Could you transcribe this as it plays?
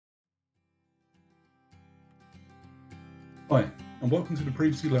Hi, and welcome to the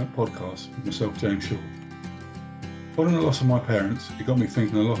Previously Learnt podcast with myself, James Shaw. Following the loss of my parents, it got me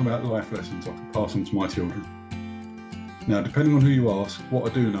thinking a lot about the life lessons I could pass on to my children. Now, depending on who you ask,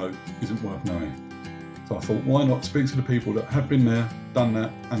 what I do know isn't worth knowing. So I thought, why not speak to the people that have been there, done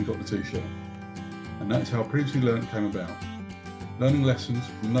that, and got the t-shirt. And that's how Previously Learnt came about. Learning lessons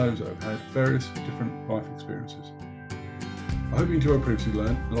from those that have had various different life experiences. I hope you enjoy Previously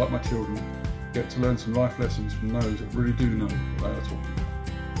Learnt, and like my children, get to learn some life lessons from those that really do know what they are talking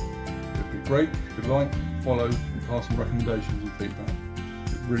about. It'd be great if you could like, follow, and pass on recommendations and feedback.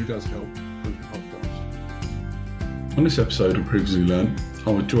 It really does help improve the podcast. On this episode of Previously Learnt, I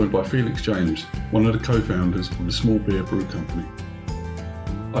was joined by Felix James, one of the co-founders of the small beer brew company.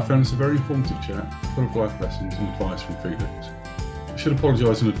 I found this a very informative chat, full of life lessons and advice from Felix. I should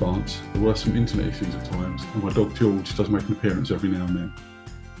apologise in advance, there were some internet issues at times, and my dog George does make an appearance every now and then.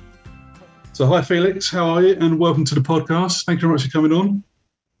 So hi Felix, how are you? And welcome to the podcast. Thank you very much for coming on.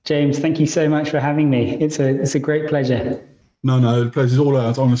 James, thank you so much for having me. It's a great pleasure. No, the pleasure's all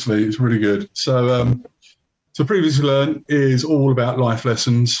ours, honestly, it's really good. So Previously Learnt is all about life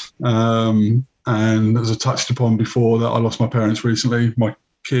lessons. And as I touched upon before, that I lost my parents recently. My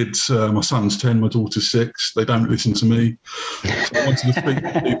kids, my son's 10, my daughter's 6. They don't listen to me. So I wanted to speak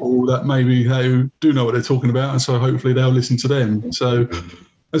to people that maybe they do know what they're talking about, and so hopefully they'll listen to them. So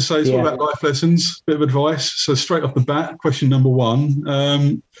as I say, it's all about life lessons, bit of advice. So straight off the bat, question number one.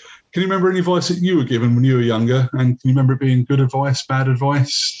 Can you remember any advice that you were given when you were younger? And can you remember it being good advice, bad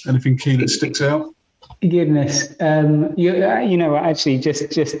advice, anything key that sticks out? Goodness, you know what? Actually, just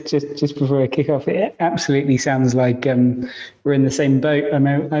before I kick off, it absolutely sounds like we're in the same boat. I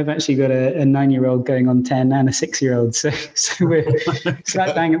mean, I've actually got a 9-year-old going on 10 and a 6-year-old, so we're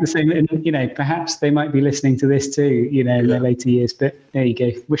slap bang at the same. And you know, perhaps they might be listening to this too, you know, in their later years. But there you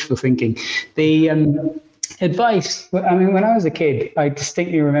go, wishful thinking. The advice. I mean, when I was a kid, I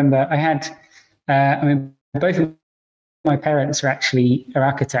distinctly remember I had. Both of my parents are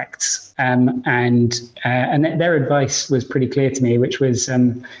architects, and their advice was pretty clear to me, which was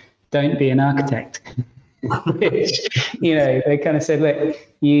don't be an architect. Which, you know, they kind of said, look,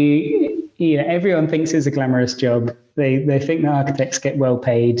 you know, everyone thinks it's a glamorous job. They think that architects get well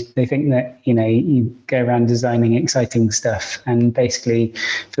paid. They think that, you know, you go around designing exciting stuff, and basically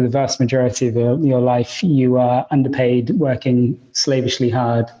for the vast majority of your life, you are underpaid, working slavishly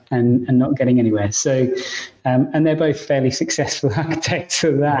hard and not getting anywhere. So, and they're both fairly successful architects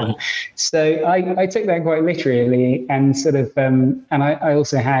of that. Right. So I took that quite literally, and sort of, and I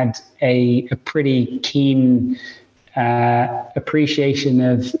also had a pretty keen appreciation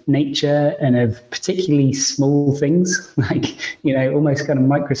of nature and of particularly small things, like, you know, almost kind of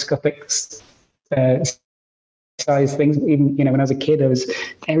microscopic size things. Even, you know, when I was a kid, I was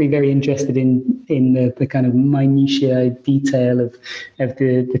very, very interested in the kind of minutiae detail of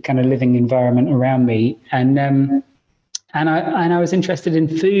the kind of living environment around me. And I was interested in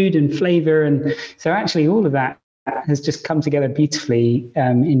food and flavor. And so actually all of that has just come together beautifully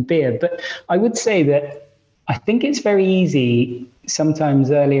in beer. But I would say that I think it's very easy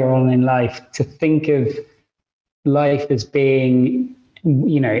sometimes earlier on in life to think of life as being,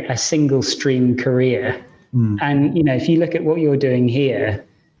 you know, a single stream career. And, you know, if you look at what you're doing here,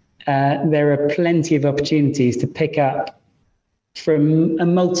 there are plenty of opportunities to pick up from a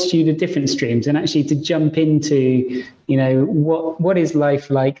multitude of different streams, and actually to jump into, you know, what is life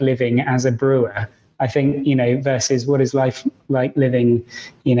like living as a brewer? I think, you know, versus what is life like living,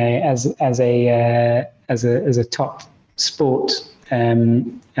 you know, as a top sport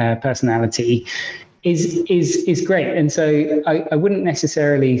personality is great. And so I wouldn't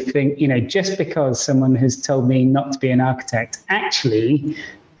necessarily think, you know, just because someone has told me not to be an architect. Actually,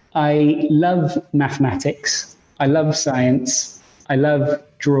 I love mathematics, I love science, I love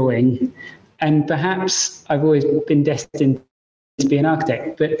drawing, and perhaps I've always been destined to be an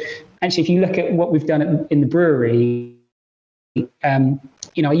architect. But actually, if you look at what we've done in the brewery, you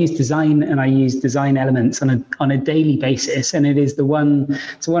know, I use design, and I use design elements on a daily basis, and it's one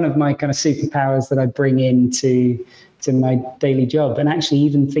of my kind of superpowers that I bring into my daily job. And actually,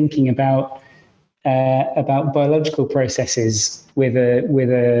 even thinking about biological processes with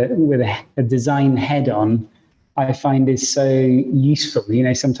a design head on, I find is so useful. You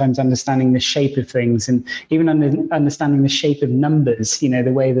know, sometimes understanding the shape of things, and even understanding the shape of numbers, you know,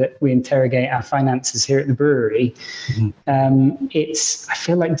 the way that we interrogate our finances here at the brewery. I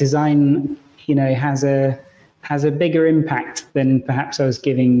feel like design, you know, has a bigger impact than perhaps I was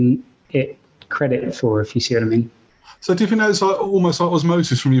giving it credit for, if you see what I mean. So do you think that's like almost like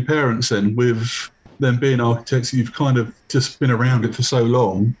osmosis from your parents then, with them being architects? You've kind of just been around it for so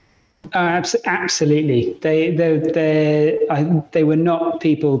long. Absolutely. They were not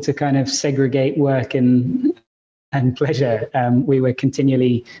people to kind of segregate work and pleasure. We were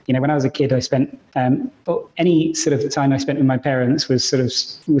continually, when I was a kid, I spent any sort of time I spent with my parents was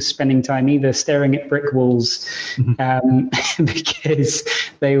spending time either staring at brick walls because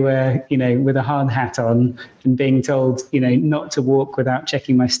they were, with a hard hat on and being told, not to walk without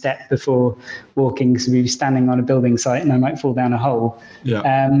checking my step before walking, because we'd be standing on a building site and I might fall down a hole. Yeah.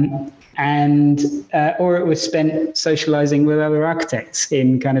 Or it was spent socializing with other architects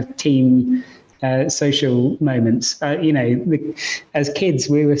in kind of team social moments. As kids,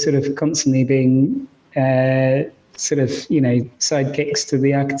 we were sort of constantly being sidekicks to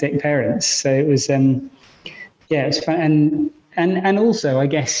the architect parents. So it was, it's fun. And also, I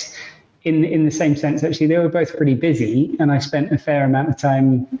guess, in the same sense, actually, they were both pretty busy, and I spent a fair amount of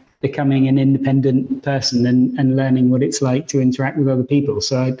time becoming an independent person and learning what it's like to interact with other people.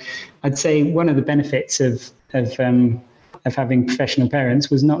 So I'd say one of the benefits of having professional parents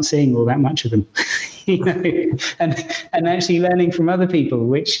was not seeing all that much of them, and actually learning from other people,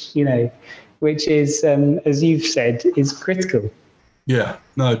 which is, as you've said, is critical. Yeah,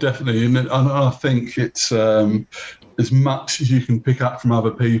 no, definitely. And I think it's as much as you can pick up from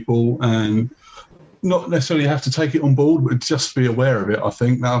other people, and not necessarily have to take it on board, but just be aware of it. I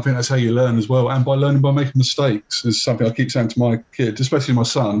think that's how you learn as well. And by learning by making mistakes is something I keep saying to my kids, especially my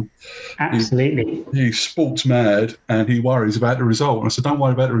son. Absolutely. He's sports mad and he worries about the result. And I said, don't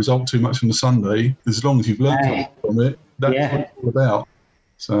worry about the result too much on the Sunday. As long as you've learned something from it, that's what it's all about.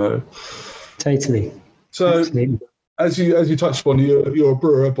 So totally. So absolutely. As you touched upon, you're a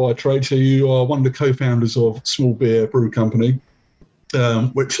brewer by trade, so you are one of the co-founders of Small Beer Brew Company.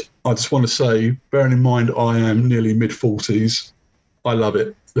 Which I just want to say, bearing in mind I am nearly mid-40s, I love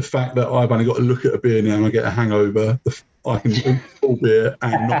it. The fact that I've only got to look at a beer now and I get a hangover, I can drink full beer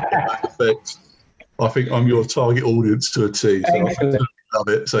and not get that effect. I think I'm your target audience to a T. So I love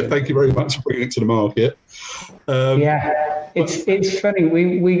it. So thank you very much for bringing it to the market. It's funny.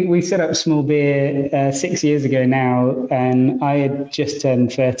 We set up Small Beer 6 years ago now, and I had just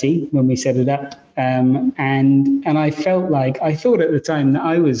turned 30 when we set it up. And I thought at the time that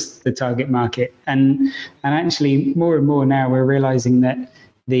I was the target market, and actually more and more now we're realizing that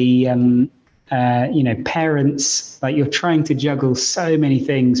the parents, like, you're trying to juggle so many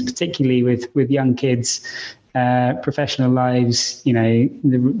things, particularly with young kids, professional lives,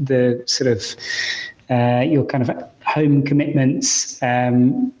 the sort of your kind of home commitments,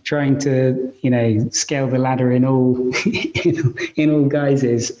 trying to scale the ladder in all in all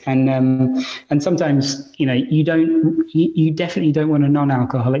guises, and sometimes you definitely don't want a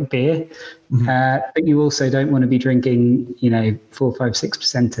non-alcoholic beer, but you also don't want to be drinking 4, 5,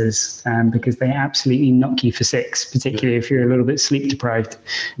 6%ers, because they absolutely knock you for six, particularly if you're a little bit sleep deprived.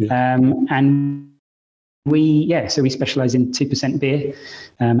 And so we specialize in 2% beer,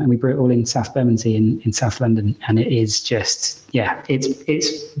 and we brew it all in South Bermondsey in South London. And it is just,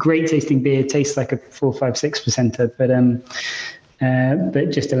 it's great tasting beer. Tastes like a 4, 5, 6%er,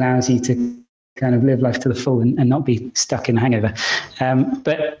 but just allows you to kind of live life to the full and not be stuck in a hangover.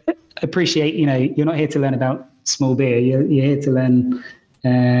 But appreciate, you're not here to learn about small beer. You're here to learn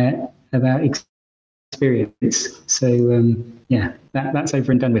about experience. So that's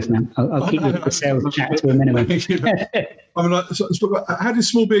over and done with now. I'll keep the sales chat to a minimum. How did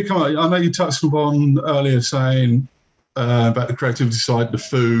Small Beer come out? I know you touched upon earlier saying about the creativity side, the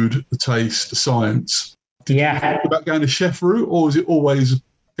food, the taste, the science. Did you think about going the chef route, or was it always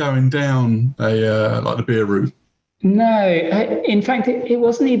going down like the beer route? No, in fact, it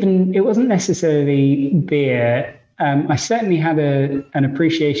wasn't necessarily beer. I certainly had an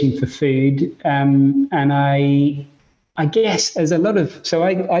appreciation for food, and I guess as a lot of, so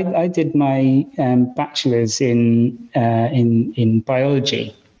I did my bachelor's in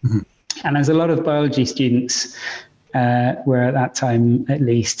biology, and as a lot of biology students were at that time, at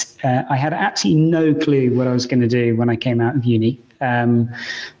least, I had absolutely no clue what I was going to do when I came out of uni.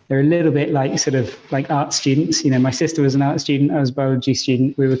 They're a little bit like sort of like art students. My sister was an art student. I was a biology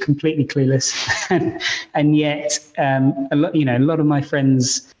student. We were completely clueless, and yet a lot of my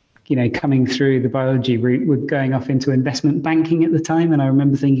friends, coming through the biology route, were going off into investment banking at the time. And I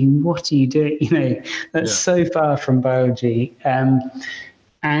remember thinking, what are you doing? That's so far from biology. And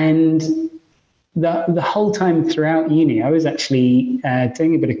the whole time throughout uni, I was actually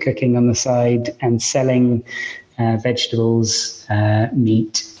doing a bit of cooking on the side and selling vegetables,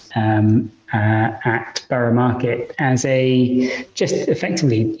 meat, at Borough Market as just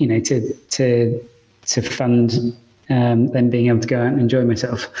effectively, to fund then being able to go out and enjoy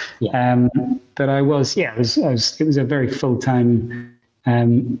myself. But it was a very full-time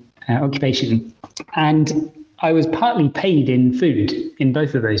occupation. And I was partly paid in food in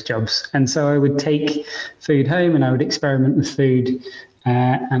both of those jobs. And so I would take food home and I would experiment with food.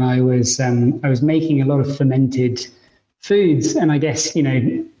 And I was making a lot of fermented foods. And I guess,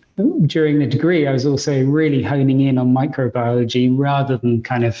 during the degree, I was also really honing in on microbiology rather than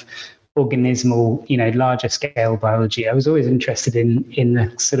kind of organismal, larger scale biology. I was always interested in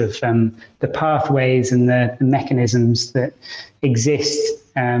the sort of the pathways and the mechanisms that exist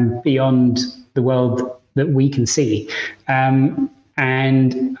beyond the world that we can see. And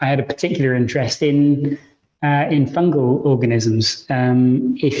I had a particular interest in fungal organisms.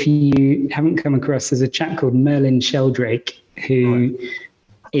 If you haven't come across, there's a chap called Merlin Sheldrake who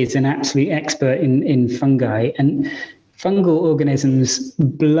is an absolute expert in fungi, and fungal organisms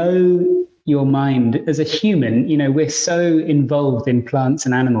blow your mind. As a human, we're so involved in plants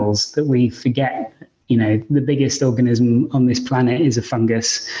and animals that we forget, the biggest organism on this planet is a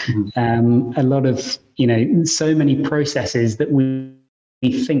fungus. Mm-hmm. A lot of, so many processes that we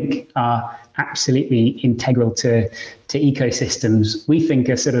think are absolutely integral to ecosystems, we think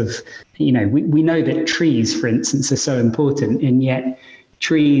are sort of, we know that trees, for instance, are so important, and yet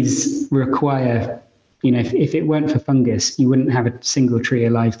trees require, if it weren't for fungus, you wouldn't have a single tree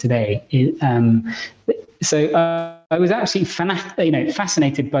alive today. So I was absolutely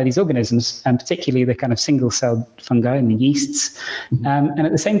fascinated by these organisms, and particularly the kind of single-celled fungi and the yeasts. And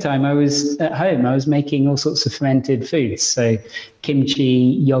at the same time, I was at home. I was making all sorts of fermented foods, so kimchi,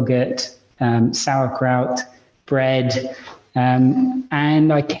 yogurt, sauerkraut, bread,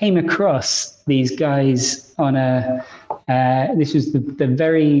 and I came across these guys on this was the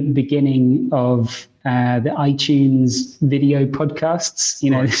very beginning of the iTunes video podcasts.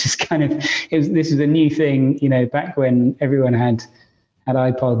 This is kind of, this is a new thing, back when everyone had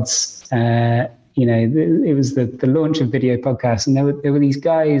iPods. It was the launch of video podcasts, and there were these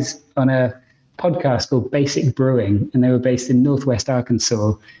guys on a podcast called Basic Brewing, and they were based in Northwest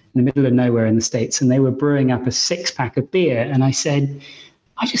Arkansas, in the middle of nowhere in the States, and they were brewing up a 6-pack of beer. And I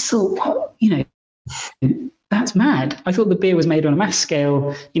just thought, what, that's mad. I thought the beer was made on a mass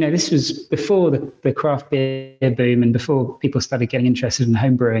scale. This was before the craft beer boom and before people started getting interested in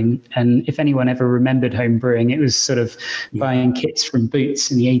home brewing. And if anyone ever remembered home brewing, it was sort of buying kits from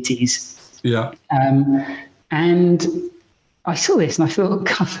Boots in the 80s. Yeah. And I saw this and I thought,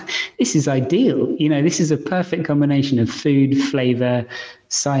 God, this is ideal. This is a perfect combination of food, flavor,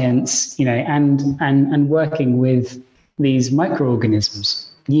 science, and working with these microorganisms,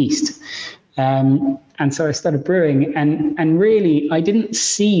 yeast. And so I started brewing, and really I didn't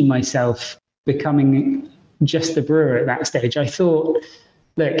see myself becoming just a brewer at that stage. I thought,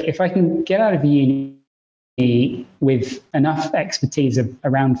 look, if I can get out of uni with enough expertise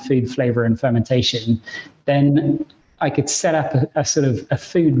around food, flavor, and fermentation, then I could set up a sort of a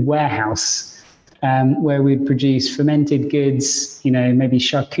food warehouse where we'd produce fermented goods, maybe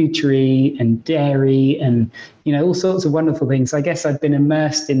charcuterie and dairy and, all sorts of wonderful things. I guess I'd been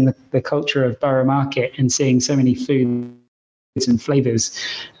immersed in the culture of Borough Market and seeing so many foods and flavors,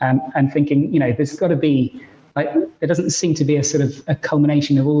 and thinking, there's got to be, there doesn't seem to be a sort of a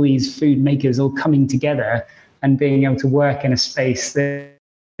culmination of all these food makers all coming together and being able to work in a space that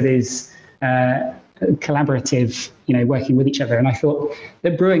is collaborative, working with each other. And I thought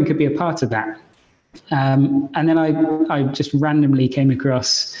that brewing could be a part of that. And then I just randomly came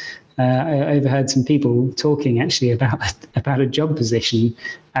across, I overheard some people talking actually about a job position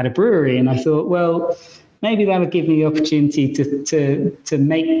at a brewery. And I thought, well, maybe that'll give me the opportunity to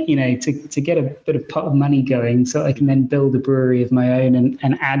make, to get a bit of pot of money going so I can then build a brewery of my own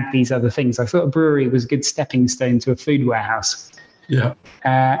and add these other things. I thought a brewery was a good stepping stone to a food warehouse. Yeah.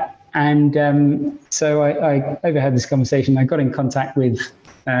 So I overheard this conversation. I got in contact with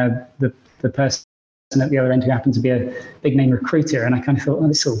the person at the other end who happened to be a big name recruiter, and I kind of thought,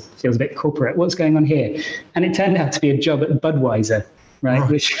 this all feels a bit corporate. What's going on here? And it turned out to be a job at Budweiser, right?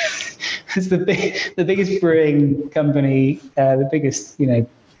 Which was the biggest brewing company, the biggest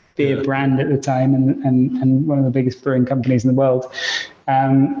beer brand at the time, and one of the biggest brewing companies in the world.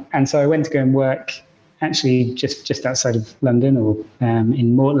 And so I went to go and work actually just outside of London, or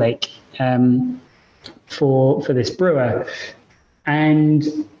in Mortlake, for this brewer.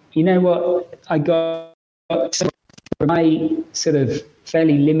 And you know what? I got my sort of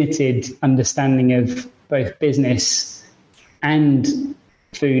fairly limited understanding of both business and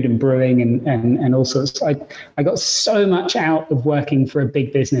food and brewing and all sorts. I got so much out of working for a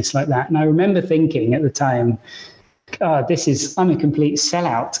big business like that. And I remember thinking at the time, God, I'm a complete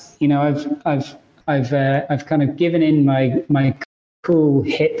sellout. I've kind of given in my cool,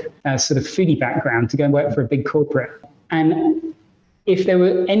 hip sort of foodie background to go and work for a big corporate. And if there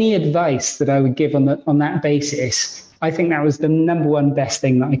were any advice that I would give on that basis, I think that was the number one best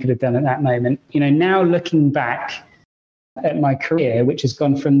thing that I could have done at that moment. Now looking back at my career, which has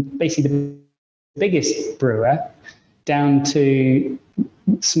gone from basically the biggest brewer down to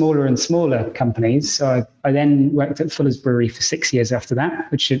smaller and smaller companies. So I then worked at Fuller's Brewery for 6 years after that,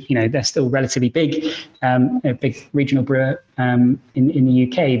 which, they're still relatively big, a big regional brewer in the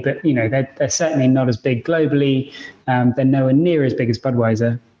UK, but, they're certainly not as big globally. They're nowhere near as big as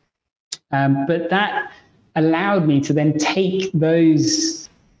Budweiser. But that allowed me to then take those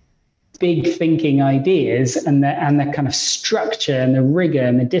big thinking ideas and the kind of structure and the rigor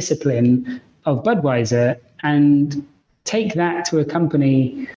and the discipline of Budweiser and take that to a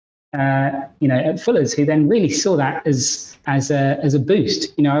company, at Fuller's, who then really saw that as a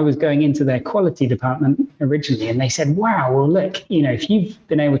boost. I was going into their quality department originally, and they said, "Wow, well, look, if you've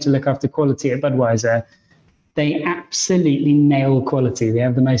been able to look after quality at Budweiser, they absolutely nail quality. They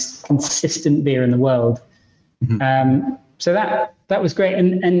have the most consistent beer in the world." Mm-hmm. So that was great.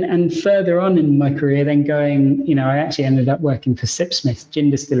 And further on in my career, then going, I actually ended up working for Sipsmith Gin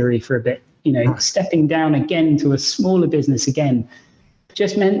Distillery for a bit. Stepping down again to a smaller business again,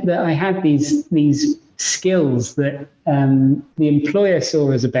 just meant that I had these skills that the employer saw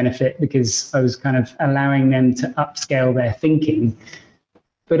as a benefit, because I was kind of allowing them to upscale their thinking.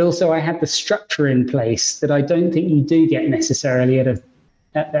 But also I had the structure in place that I don't think you do get necessarily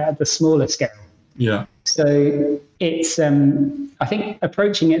at the smaller scale. Yeah. So it's, I think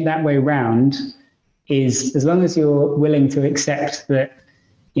approaching it that way round is, as long as you're willing to accept that,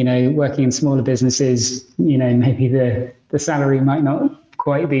 working in smaller businesses, maybe the salary might not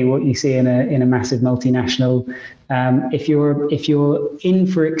quite be what you see in a massive multinational. If you're in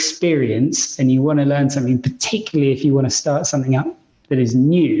for experience and you want to learn something, particularly if you want to start something up that is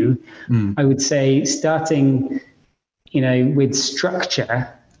new, I would say starting, with structure,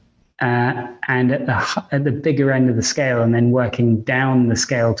 and at the bigger end of the scale, and then working down the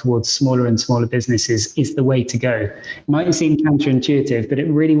scale towards smaller and smaller businesses is the way to go. It might seem counterintuitive, but it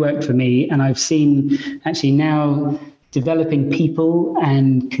really worked for me. And I've seen actually now developing people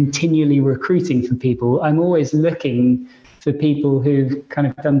and continually recruiting for people. I'm always looking for people who've kind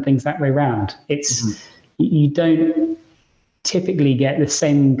of done things that way around. It's you don't typically get the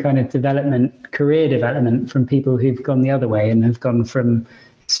same kind of career development from people who've gone the other way and have gone from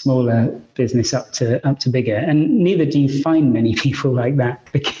smaller business up to bigger. And neither do you find many people like that,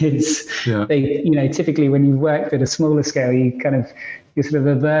 because they, typically when you've worked at a smaller scale, you're sort of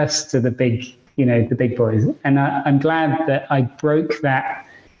averse to the big boys. And I'm glad that I broke that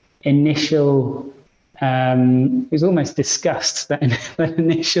initial, it was almost disgust, that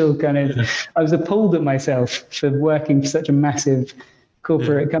initial kind of, I was appalled at myself for working for such a massive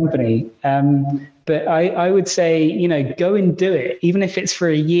corporate company. But I would say, go and do it. Even if it's for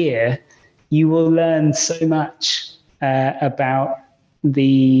a year, you will learn so much about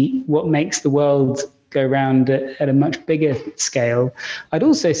what makes the world go round at a much bigger scale. I'd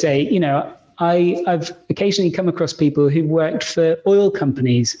also say, I've occasionally come across people who worked for oil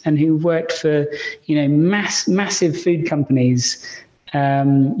companies and who worked for, massive food companies,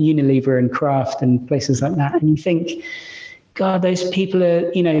 Unilever and Kraft and places like that. And you think, God, those people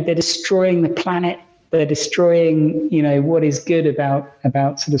are, they're destroying the planet. They're destroying, what is good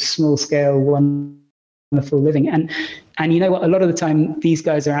about sort of small scale, wonderful living. And you know what? A lot of the time, these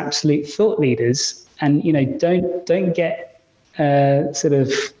guys are absolute thought leaders, and don't get sort of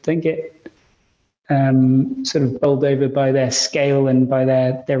bowled over by their scale and by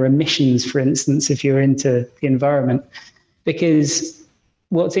their emissions, for instance, if you're into the environment. Because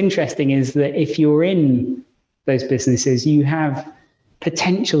what's interesting is that if you're in those businesses, you have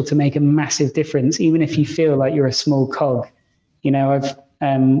potential to make a massive difference, even if you feel like you're a small cog. I've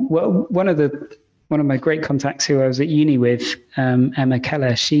one of my great contacts who I was at uni with, Emma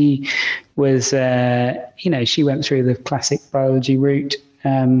Keller, she was she went through the classic biology route.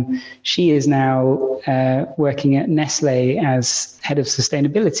 She is now working at Nestle as head of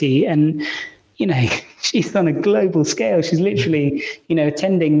sustainability, and she's on a global scale. She's literally,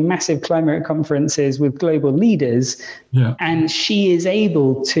 attending massive climate conferences with global leaders. Yeah. And she is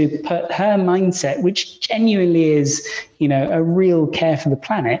able to put her mindset, which genuinely is, a real care for the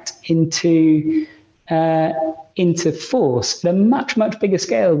planet, into force at a much, much bigger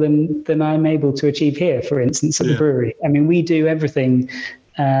scale than I'm able to achieve here, for instance, at the brewery. I mean, we do everything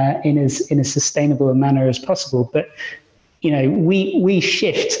in as sustainable a manner as possible, but we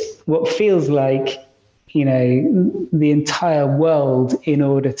shift what feels like, the entire world in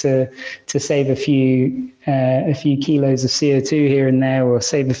order to save a few kilos of CO2 here and there, or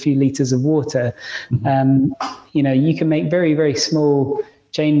save a few liters of water. You can make very, very small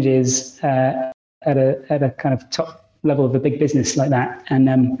changes at a kind of top level of a big business like that,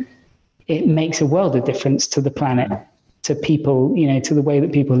 and it makes a world of difference to the planet, to people, to the way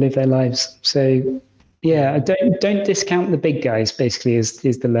that people live their lives. So yeah, don't discount the big guys, basically, is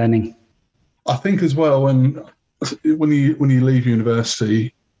the learning. I think as well, when you leave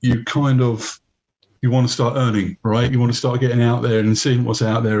university, you want to start earning, right? You want to start getting out there and seeing what's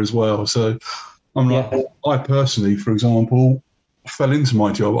out there as well. So I personally, for example, fell into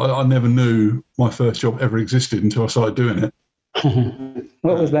my job. I never knew my first job ever existed until I started doing it.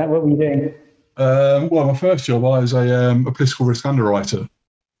 What was that? What were you doing? Well, my first job, I was a political risk underwriter.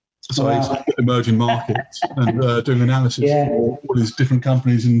 So I used to look at emerging markets and doing analysis of all these different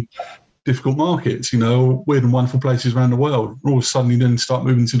companies and difficult markets, weird and wonderful places around the world. All of a sudden, you then start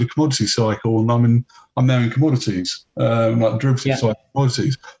moving to the commodity cycle, and I'm now in commodities, like derivative side of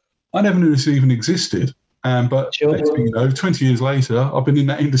commodities. I never knew this even existed, but next thing you know, 20 years later, I've been in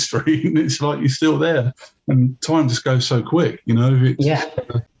that industry, and it's like you're still there, and time just goes so quick,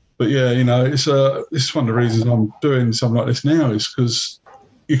 But it's one of the reasons I'm doing something like this now, is because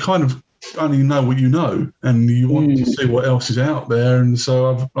you kind of only know what you know, and you want to see what else is out there. And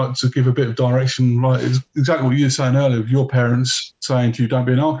so I'd like to give a bit of direction, like exactly what you were saying earlier, with your parents saying to you, don't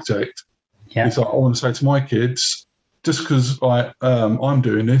be an architect. Yeah. It's like, I want to say to my kids, just because I'm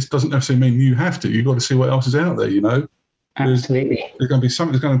doing this doesn't necessarily mean you have to. You've got to see what else is out there, Absolutely. There's going to be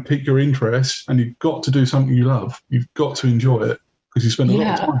something that's going to pique your interest, and you've got to do something you love. You've got to enjoy it, because you spend a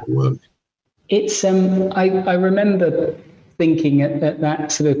lot of time at work. It's I remember thinking at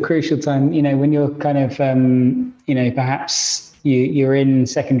that sort of crucial time, when you're kind of, perhaps you're in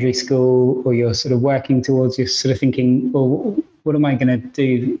secondary school, or you're sort of working towards, you're sort of thinking, well, what am I going to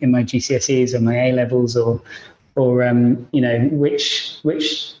do in my GCSEs or my A levels, or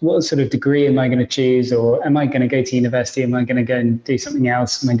what sort of degree am I going to choose, or am I going to go to university? Am I going to go and do something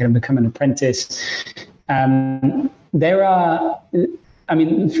else? Am I going to become an apprentice?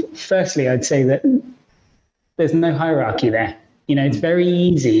 Firstly, I'd say that there's no hierarchy there. It's very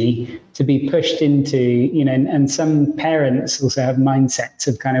easy to be pushed into, and some parents also have mindsets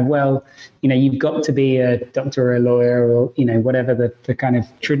of kind of, well, you've got to be a doctor or a lawyer, or, whatever the kind of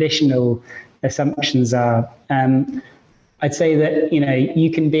traditional assumptions are. I'd say that, you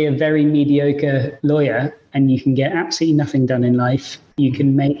can be a very mediocre lawyer and you can get absolutely nothing done in life. You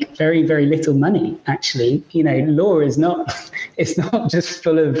can make very, very little money, actually. Law is it's not just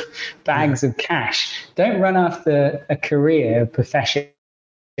full of bags of cash. Don't run after a career, a profession,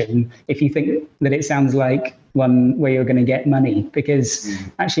 if you think that it sounds like one where you're going to get money, because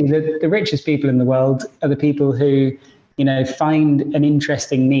actually the richest people in the world are the people who, find an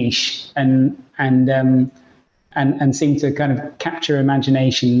interesting niche and seem to kind of capture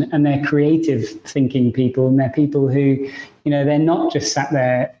imagination, and they're creative thinking people, and they're people who, they're not just sat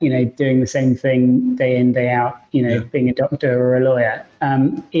there, doing the same thing day in, day out, being a doctor or a lawyer.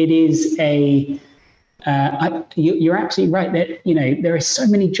 It is you're absolutely right that, there are so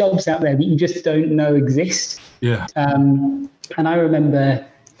many jobs out there that you just don't know exist. Yeah. And I remember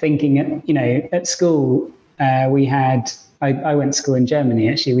thinking, at school, we had, I went to school in Germany,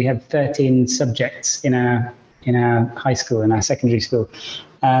 actually. We had 13 subjects in our high school, in our secondary school.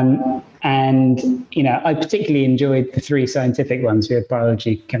 I particularly enjoyed the 3 scientific ones. We had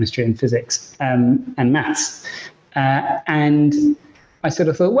biology, chemistry, and physics, and maths. And I sort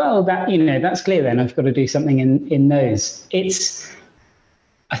of thought, well, that's clear then. I've got to do something in those.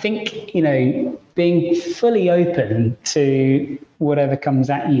 I think, being fully open to whatever comes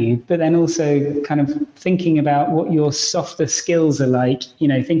at you, but then also kind of thinking about what your softer skills are like,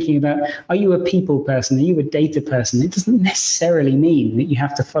 thinking about, are you a people person? Are you a data person? It doesn't necessarily mean that you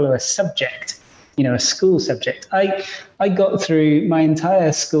have to follow a subject, a school subject. I got through my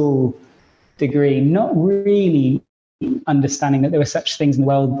entire school degree not really understanding that there were such things in the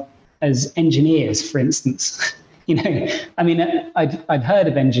world as engineers, for instance. I'd heard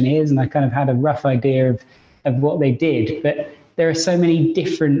of engineers, and I kind of had a rough idea of what they did, but there are so many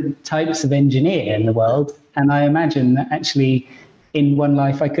different types of engineer in the world. And I imagine that actually in one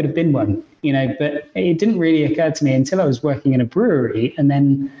life I could have been one, but it didn't really occur to me until I was working in a brewery, and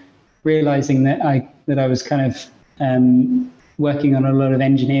then realizing that I was kind of working on a lot of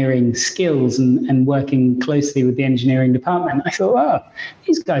engineering skills and working closely with the engineering department. I thought, oh,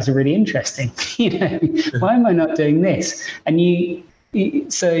 these guys are really interesting. Why am I not doing this? And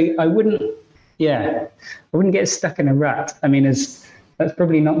so I wouldn't get stuck in a rut. I mean, as that's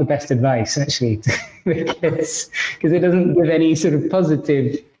probably not the best advice, actually, because it doesn't give any sort of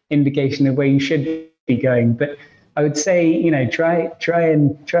positive indication of where you should be going. But I would say, try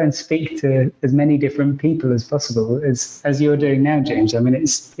and speak to as many different people as possible as you're doing now, James. I mean, it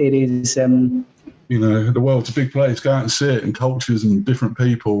is. The world's a big place. Go out and see it, and cultures and different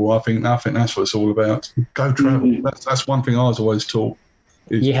people. I think that's what it's all about. Go travel. Mm-hmm. That's one thing I was always taught.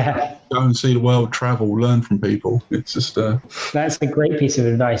 Go and see the world, travel, learn from people. It's just that's a great piece of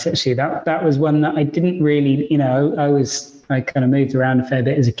advice, actually. That was one that I didn't really, I kind of moved around a fair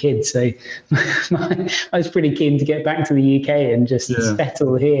bit as a kid, so I was pretty keen to get back to the UK and just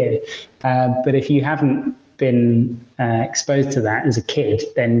settle here. But if you haven't been exposed to that as a kid,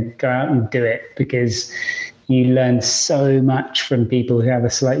 then go out and do it, because you learn so much from people who have a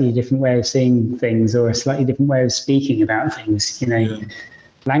slightly different way of seeing things or a slightly different way of speaking about things.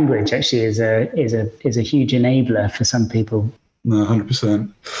 Language actually is a huge enabler for some people. No,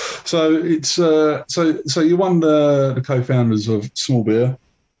 100%. So it's so you're one of the co-founders of Small Beer.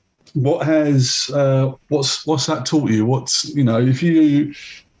 What has what's that taught you?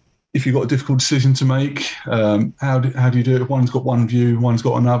 If you've got a difficult decision to make, how do you do it? If one's got one view, one's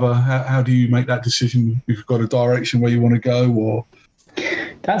got another. How do you make that decision? If you've got a direction where you want to go, or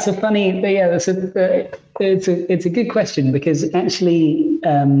that's a funny, it's a good question, because actually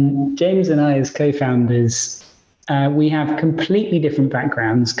James and I as co-founders, we have completely different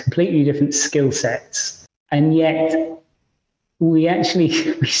backgrounds, completely different skill sets, and yet we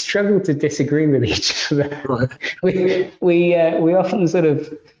struggle to disagree with each other. Right. We often sort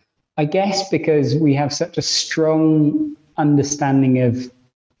of, I guess, because we have such a strong understanding of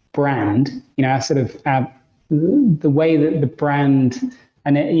brand, the way that the brand,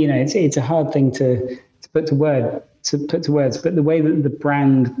 and it's a hard thing to put to words, but the way that the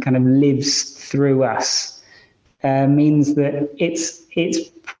brand kind of lives through us means that it's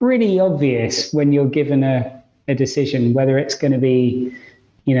pretty obvious when you're given a decision whether it's going to be,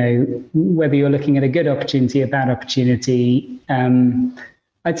 whether you're looking at a good opportunity, a bad opportunity.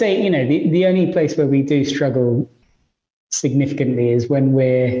 I'd say, the only place where we do struggle significantly is when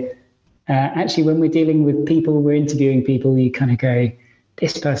we're dealing with people, we're interviewing people, you kind of go,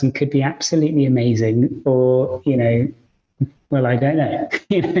 this person could be absolutely amazing, or, well, I don't know.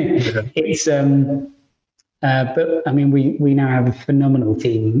 It's, but I mean, we now have a phenomenal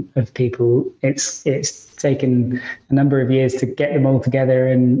team of people. It's taken a number of years to get them all together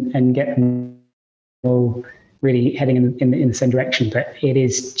and get them all really heading in the same direction. But it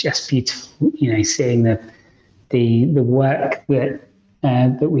is just beautiful, seeing the work that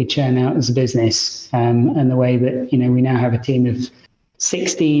we churn out as a business, and the way that we now have a team of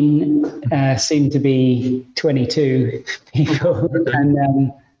 16, soon to be 22 people,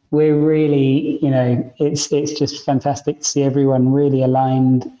 and we're really, it's just fantastic to see everyone really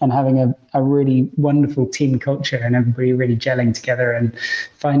aligned and having a really wonderful team culture, and everybody really gelling together and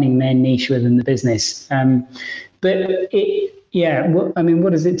finding their niche within the business. But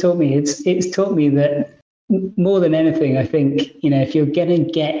what has it taught me? It's taught me that more than anything, I think, if you're going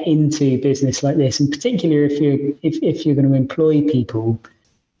to get into business like this, and particularly if you're going to employ people,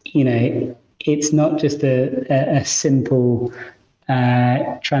 it's not just a simple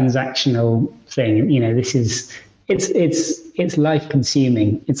transactional thing. This is it's life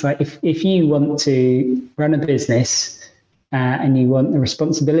consuming. It's like if you want to run a business and you want the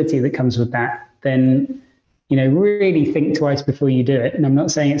responsibility that comes with that, then really think twice before you do it. And I'm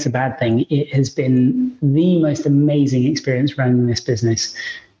not saying it's a bad thing. It has been the most amazing experience running this business.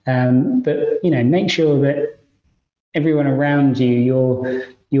 But make sure that everyone around you,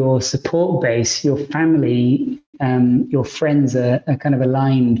 your support base, your family, your friends are kind of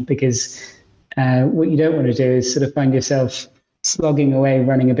aligned, because what you don't want to do is sort of find yourself slogging away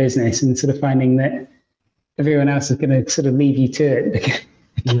running a business and sort of finding that everyone else is going to sort of leave you to it,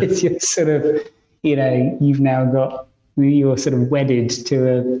 because you're sort of, you've now got, you're sort of wedded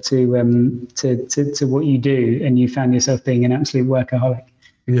to what you do, and you found yourself being an absolute workaholic.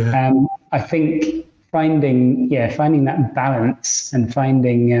 Yeah. I think finding that balance and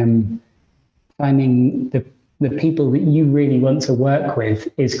finding the people that you really want to work with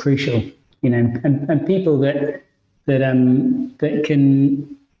is crucial, and people that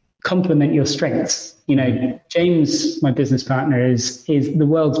can complement your strengths. James, my business partner, is the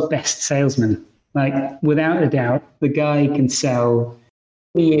world's best salesman. Like, without a doubt, the guy can sell.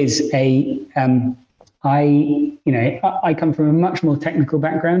 He is I come from a much more technical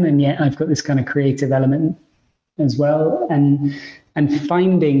background, and yet I've got this kind of creative element as well. And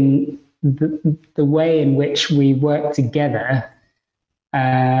finding the way in which we work together,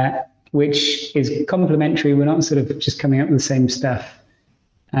 which is complementary. We're not sort of just coming up with the same stuff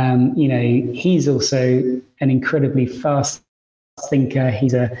He's also an incredibly fast thinker. He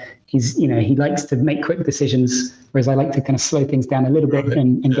likes to make quick decisions, whereas I like to kind of slow things down a little bit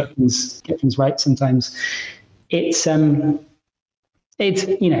and get things right sometimes. We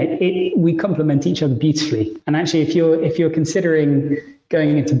complement each other beautifully. And actually, if you're considering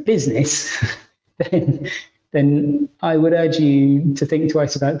going into business, then I would urge you to think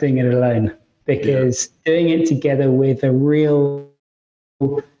twice about doing it alone, because doing it together with a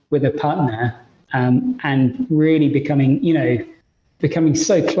partner, and really becoming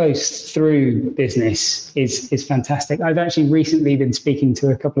so close through business is fantastic. I've actually recently been speaking to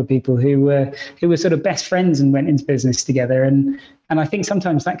a couple of people who were sort of best friends and went into business together, and I think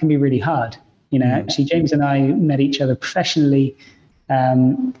sometimes that can be really hard. Actually, James and I met each other professionally,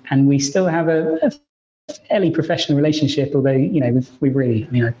 and we still have a fairly professional relationship. Although we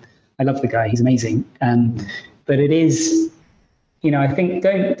really, I love the guy; he's amazing. But it is. I think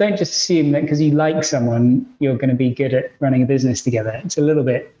don't just assume that because you like someone, you're going to be good at running a business together. It's a little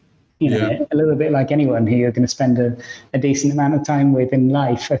bit, a little bit like anyone who you're going to spend a decent amount of time with in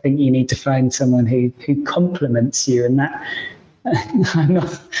life. I think you need to find someone who complements you, and that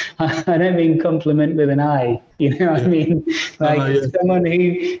I don't mean compliment with an I. I mean someone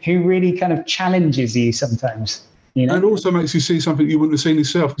who really kind of challenges you sometimes. And also makes you see something you wouldn't have seen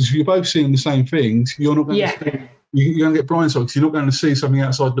yourself, because if you're both seeing the same things, you're not going to see. You're going to get blindsided because you're not going to see something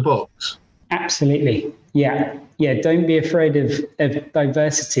outside the box. Absolutely. Yeah. Don't be afraid of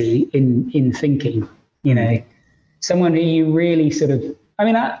diversity in thinking. Someone who you really sort of. I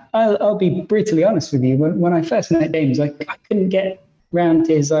mean, I'll be brutally honest with you. When I first met James, I couldn't get round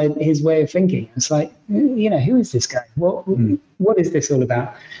to his way of thinking. It's like, who is this guy? What is this all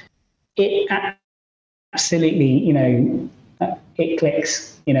about? It absolutely, it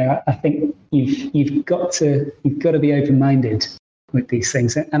clicks. I think you've got to be open-minded with these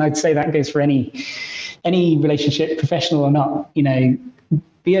things, and I'd say that goes for any relationship, professional or not.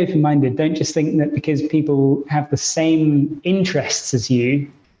 Be open-minded. Don't just think that because people have the same interests as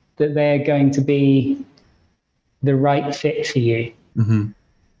you, that they're going to be the right fit for you. Mm-hmm.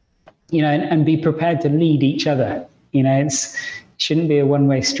 And be prepared to lead each other. It shouldn't be a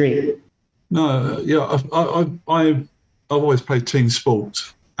one-way street. No, I've always played team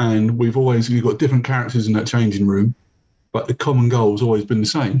sports, and you've got different characters in that changing room, but the common goal has always been the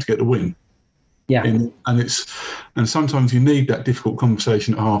same: to get the win. Yeah. And sometimes you need that difficult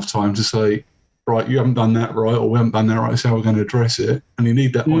conversation at half time to say, right, you haven't done that right, or we haven't done that right, so how we're going to address it. And you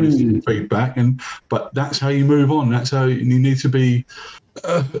need that honest feedback. But that's how you move on. That's how you need to be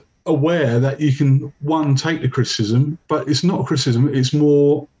aware that you can, take the criticism, but it's not criticism. It's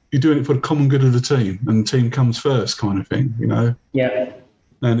more, you're doing it for the common good of the team, and the team comes first, kind of thing, Yeah.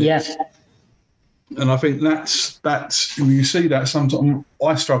 And I think that's when you see that. Sometimes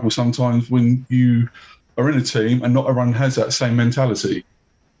I struggle sometimes when you are in a team and not everyone has that same mentality.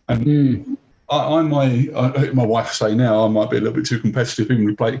 And my wife say now I might be a little bit too competitive, even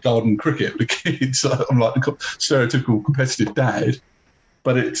to play garden cricket with the kids. So I'm like the stereotypical competitive dad.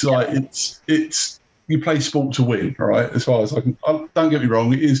 But it's like it's. You play sport to win, right? As far as I can, don't get me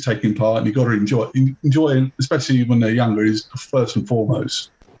wrong, it is taking part, and you've got to enjoy, especially when they're younger, is first and foremost.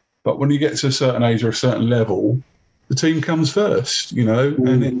 But when you get to a certain age or a certain level, the team comes first,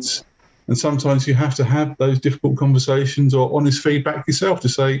 and sometimes you have to have those difficult conversations or honest feedback yourself to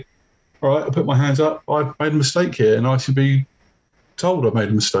say, all right, I put my hands up, I've made a mistake here, and I should be told I've made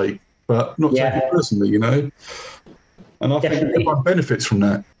a mistake, but not take it personally, And I think everyone benefits from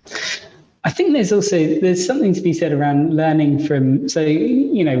that. I think there's something to be said around learning from. So,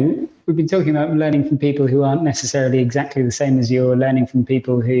 we've been talking about learning from people who aren't necessarily exactly the same as you, or learning from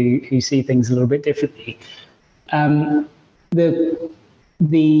people who see things a little bit differently. The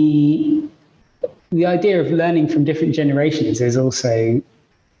idea of learning from different generations is also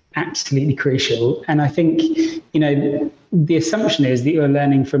absolutely crucial. And I think, the assumption is that you're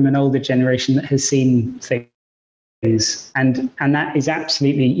learning from an older generation that has seen things. And that is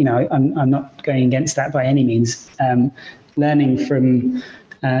absolutely, I'm not going against that by any means. Learning from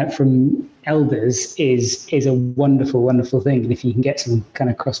elders is a wonderful, wonderful thing. And if you can get some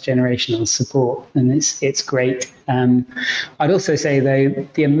kind of cross-generational support, then it's great. I'd also say, though,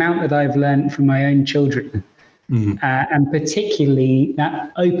 the amount that I've learned from my own children, and particularly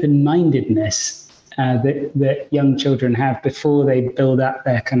that open-mindedness that young children have before they build up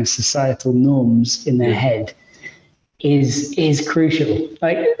their kind of societal norms in their head, is crucial.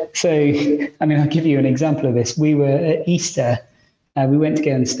 I'll give you an example of this. We were at Easter. We went to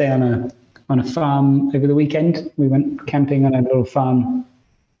go and stay on a farm over the weekend. We went camping on a little farm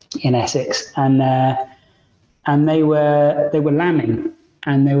in Essex, and they were lambing.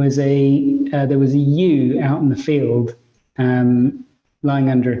 and there was a ewe out in the field, lying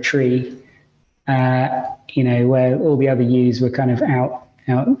under a tree, where all the other ewes were kind of out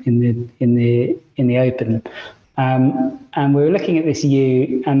in the open. And we were looking at this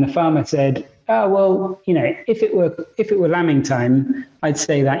ewe, and the farmer said, "Oh, well, if it were lambing time, I'd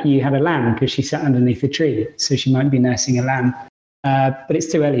say that ewe had a lamb because she sat underneath a tree, so she might be nursing a lamb. But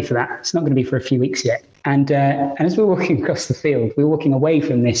it's too early for that. It's not going to be for a few weeks yet." And as we were walking across the field, we were walking away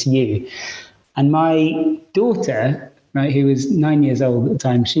from this ewe, and my daughter, right, who was 9 years old at the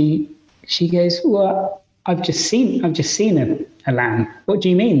time, she goes, "Well, I've just seen a lamb. What do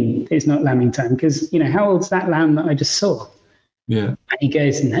you mean it's not lambing time? Because how old's that lamb that I just saw?" Yeah. And he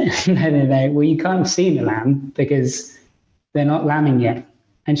goes, no. Well, you can't have seen a lamb because they're not lambing yet.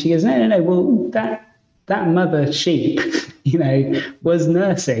 And she goes, no. Well, that mother sheep, was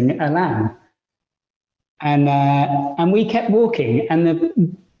nursing a lamb. And we kept walking. And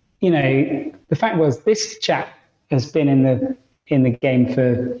the fact was, this chap has been in the game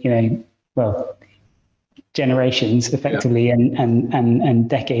for generations effectively, and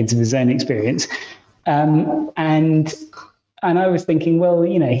decades of his own experience. And I was thinking, well,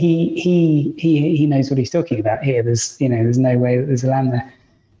 he knows what he's talking about here. There's no way that there's a lamb there.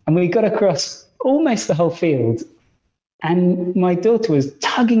 And we got across almost the whole field, and my daughter was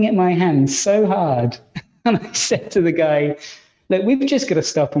tugging at my hand so hard. And I said to the guy, "Look, we've just got to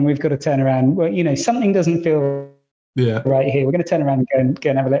stop and we've got to turn around. Well, something doesn't feel right here. We're going to turn around and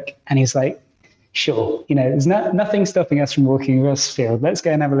go and have a look." And he's like, "Sure. There's nothing stopping us from walking across the field. Let's go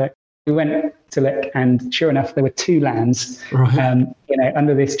and have a look." We went to look, and sure enough, there were two lambs, right,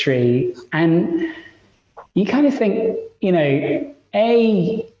 under this tree. And you kind of think,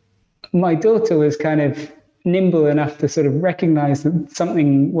 my daughter was kind of nimble enough to sort of recognize that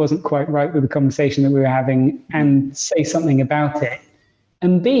something wasn't quite right with the conversation that we were having and say something about it.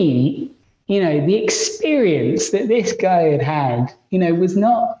 And B, the experience that this guy had, was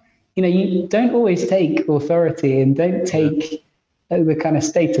not, you don't always take authority and don't take the kind of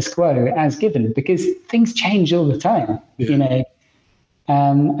status quo as given, because things change all the time,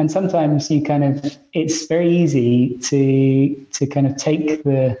 and sometimes it's very easy to kind of take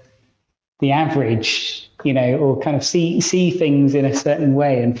the average, or kind of see things in a certain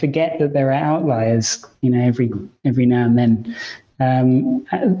way and forget that there are outliers, every now and then.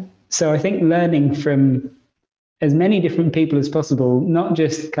 So I think learning from as many different people as possible, not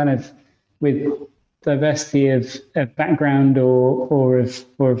just kind of with diversity of background or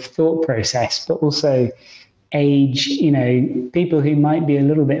of thought process, but also age, people who might be a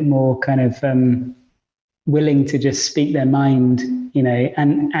little bit more kind of willing to just speak their mind,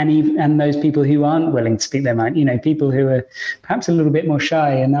 and those people who aren't willing to speak their mind, people who are perhaps a little bit more shy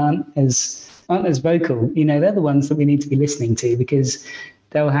and aren't as vocal, they're the ones that we need to be listening to, because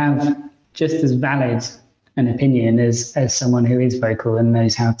they'll have just as valid an opinion as someone who is vocal and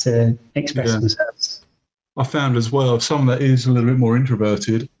knows how to express themselves. I found as well, someone that is a little bit more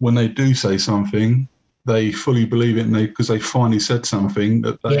introverted, when they do say something, they fully believe it, and because they finally said something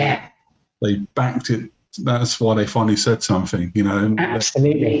that they backed it. That's why they finally said something,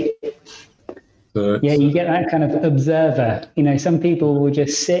 Absolutely. So you get that kind of observer. Some people will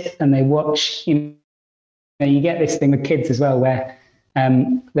just sit and they watch. You get this thing with kids as well, where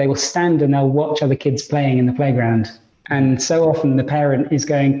they will stand and they'll watch other kids playing in the playground. And so often the parent is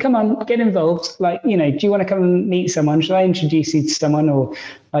going, "Come on, get involved. Like, do you want to come and meet someone? Should I introduce you to someone? Or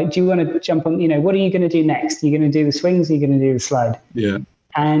like, do you want to jump on, what are you going to do next? Are you going to do the swings? Are you going to do the slide?" Yeah.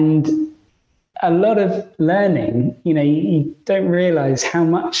 And a lot of learning, you don't realize how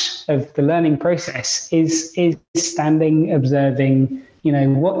much of the learning process is standing, observing,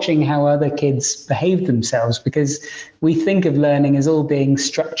 watching how other kids behave themselves, because we think of learning as all being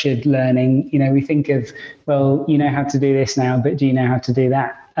structured learning. We think of, well, you know how to do this now, but do you know how to do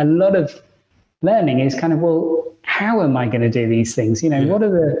that? A lot of learning is kind of, well, how am I going to do these things? What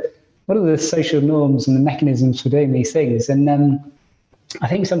are the social norms and the mechanisms for doing these things? And I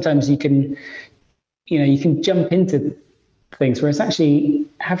think sometimes you can jump into things where it's actually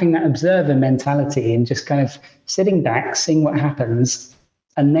having that observer mentality and just kind of sitting back, seeing what happens,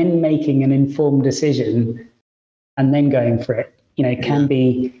 and then making an informed decision and then going for it, can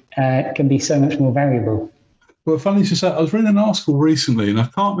be so much more variable. Well, funny to say, I was reading an article recently, and I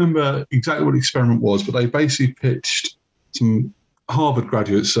can't remember exactly what the experiment was, but they basically pitched some Harvard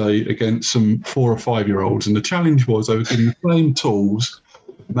graduates, say, against some 4 or 5 year olds. And the challenge was they were given the same tools.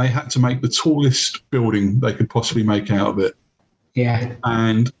 They had to make the tallest building they could possibly make out of it. Yeah.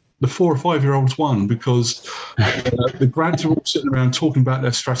 And the 4 or 5 year olds won because the grads were all sitting around talking about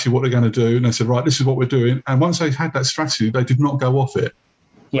their strategy, what they're going to do. And they said, right, this is what we're doing. And once they had that strategy, they did not go off it.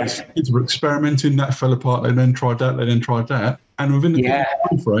 Yes. Kids were experimenting, that fell apart, they then tried that, they then tried that. And within the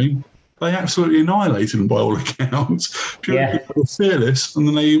time frame, they absolutely annihilated them by all accounts. Purely because they were fearless, and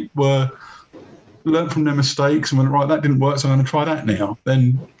then they learned from their mistakes and went, right, that didn't work, so I'm going to try that now.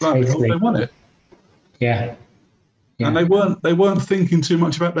 Then they won it. Yeah. And they weren't thinking too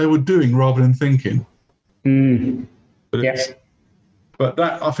much about what they were doing rather than thinking. But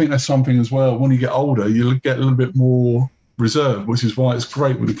that, I think that's something as well. When you get older, you get a little bit more reserved, which is why it's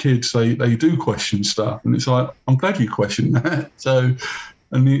great with the kids. They do question stuff, and it's like, I'm glad you questioned that. So,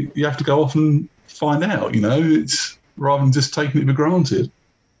 and you have to go off and find out. It's rather than just taking it for granted.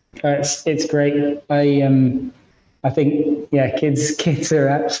 It's great. I think kids are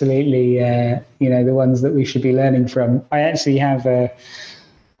absolutely the ones that we should be learning from. I actually have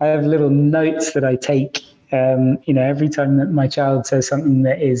little notes that I take. Every time that my child says something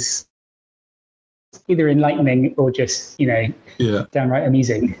that is either enlightening or just downright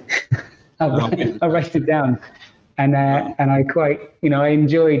amusing, I'll write it down. And I quite, I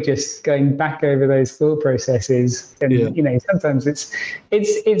enjoy just going back over those thought processes. And sometimes it's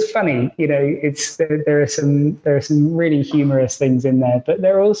funny. There are some really humorous things in there, but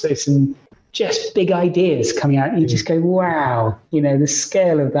there are also some just big ideas coming out. And you just go, wow, the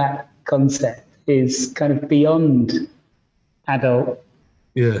scale of that concept is kind of beyond adult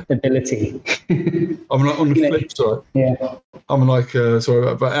ability. I'm like on the flip side. I'm like,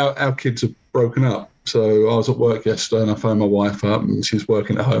 but our kids are broken up. So I was at work yesterday and I phoned my wife up and she's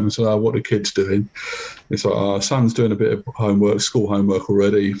working at home and said, what are the kids doing? It's like, our son's doing a bit of school homework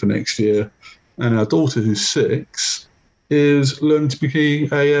already for next year. And our daughter, who's 6, is learning to be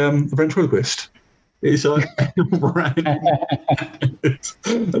a ventriloquist. It's like, and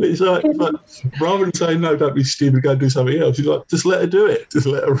it's like, rather than saying, no, don't be stupid, go do something else, she's like, just let her do it. Just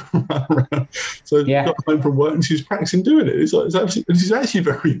let her run around. So she got home from work and she's practicing doing it. It's like, she's actually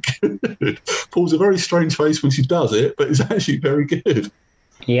very good. Pulls a very strange face when she does it, but it's actually very good.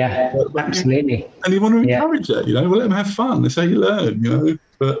 Yeah, absolutely. And you want to encourage that, let them have fun. That's how you learn,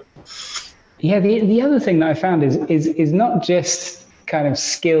 But the other thing that I found is not just kind of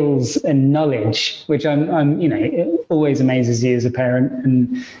skills and knowledge, which I'm it always amazes you as a parent.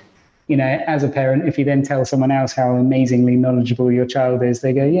 And, as a parent, if you then tell someone else how amazingly knowledgeable your child is,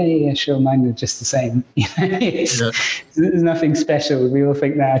 they go, yeah, sure, mine are just the same. There's nothing special. We all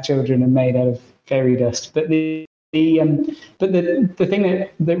think that our children are made out of fairy dust. But the thing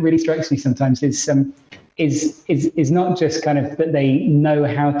that really strikes me sometimes is not just kind of that they know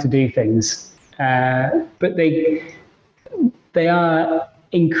how to do things, but they are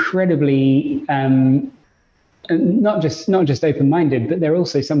incredibly not just open-minded, but they're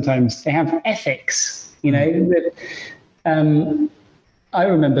also sometimes they have ethics. That I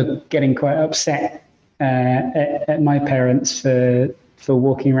remember getting quite upset at my parents for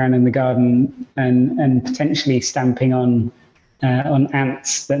walking around in the garden and potentially stamping on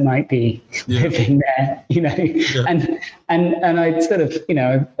ants that might be living there, and I'd sort of,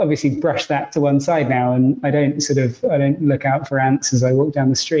 obviously brush that to one side now, and I don't look out for ants as I walk down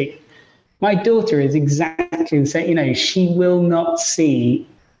the street. My daughter is exactly the same. She will not see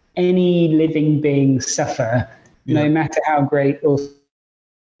any living being suffer, no matter how great or.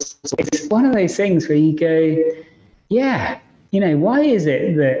 It's one of those things where you go, why is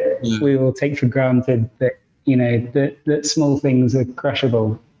it that we will take for granted that that small things are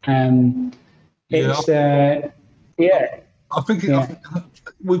crushable? I think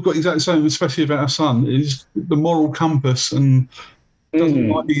we've got exactly the same, especially about our son, is the moral compass and doesn't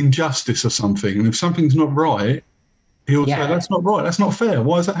like the injustice of something. And if something's not right, he'll say, that's not right, that's not fair.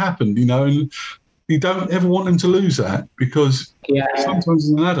 Why has that happened? And you don't ever want them to lose that, because sometimes as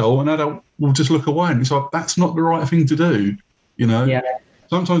an adult will just look away and it's like, that's not the right thing to do.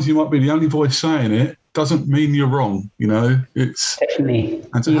 Sometimes you might be the only voice saying it, doesn't mean you're wrong. It's definitely,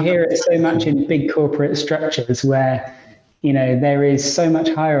 you hear it so much in big corporate structures where there is so much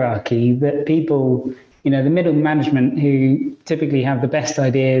hierarchy that people, the middle management, who typically have the best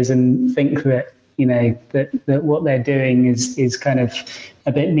ideas and think that that what they're doing is kind of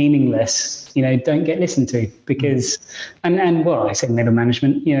a bit meaningless, don't get listened to, because and well, I say middle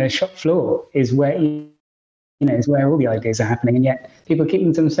management, shop floor is where is where all the ideas are happening, and yet people keep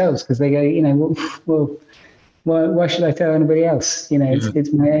them to themselves because they go, well, why should I tell anybody else?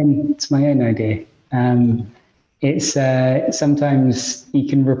 It's my own idea. It's sometimes you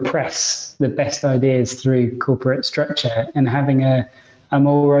can repress the best ideas through corporate structure, and having a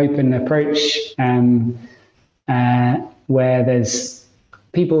more open approach where there's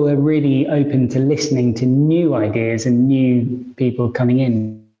people are really open to listening to new ideas and new people coming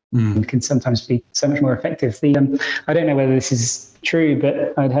in can sometimes be so much more effective. I don't know whether this is true,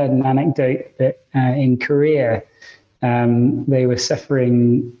 but I'd heard an anecdote that in Korea, they were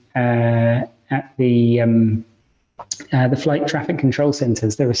suffering at the flight traffic control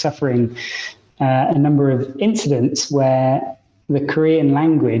centers. They were suffering a number of incidents where the Korean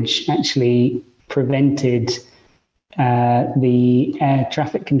language actually prevented the air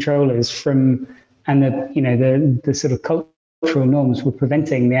traffic controllers from, and the sort of cultural norms were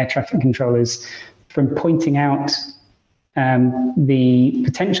preventing the air traffic controllers from pointing out the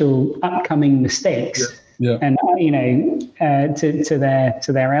potential upcoming mistakes. Yeah. And to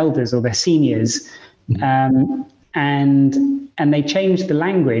their elders or their seniors, and they changed the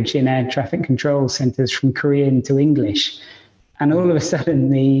language in air traffic control centers from Korean to English, and all of a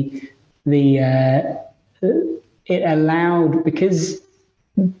sudden it allowed, because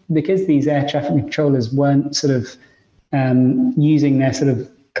these air traffic controllers weren't sort of using their sort of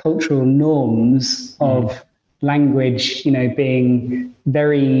cultural norms of language, being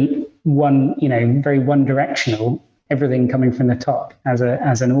very one directional, everything coming from the top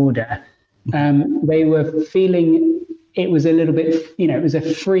as an order. They were feeling it was a little bit, it was a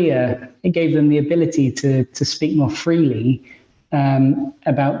freer, it gave them the ability to speak more freely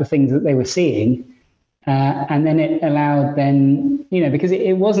about the things that they were seeing. And then it allowed them, because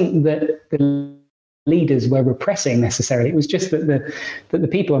it wasn't that the leaders were repressing necessarily. It was just that the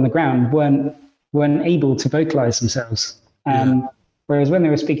people on the ground weren't able to vocalize themselves. Whereas when they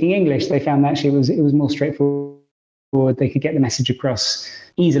were speaking English, they found that actually it was more straightforward. They could get the message across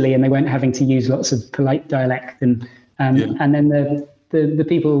easily, and they weren't having to use lots of polite dialect. And then the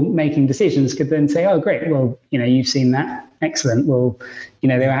people making decisions could then say, "Oh, great! Well, you've seen that. Excellent. Well,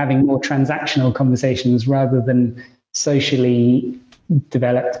 they were having more transactional conversations rather than socially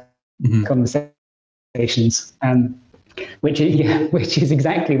developed conversations." Which is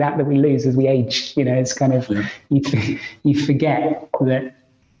exactly that we lose as we age. It's kind of you forget that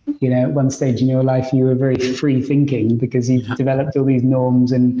at one stage in your life you were very free thinking because you've developed all these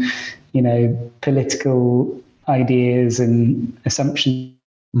norms and political ideas and assumptions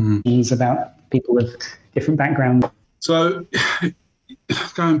about people with different backgrounds. So,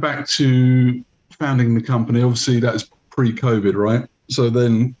 going back to founding the company, obviously that's pre-COVID, right? So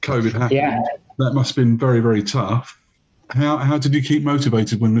then COVID happened. Yeah. That must have been very, very tough. How did you keep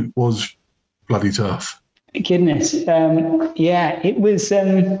motivated when it was bloody tough? Goodness, it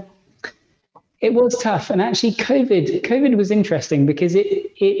was tough, and actually, COVID was interesting because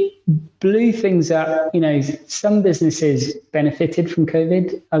it blew things up. Some businesses benefited from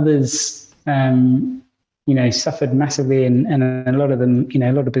COVID, others, suffered massively, and a lot of them,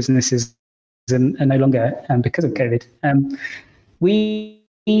 a lot of businesses are no longer because of COVID. We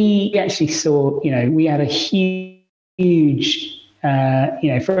actually saw, we had a huge, it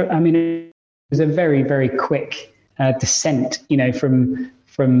was a very, very quick descent, from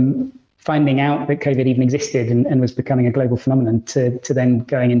finding out that COVID even existed and was becoming a global phenomenon to then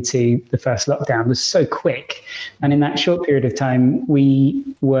going into the first lockdown. It was so quick. And in that short period of time, we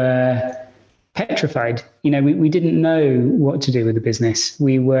were petrified. We didn't know what to do with the business.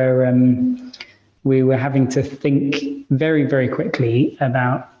 We were having to think very, very quickly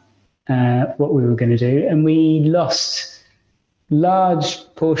about what we were going to do. And we lost large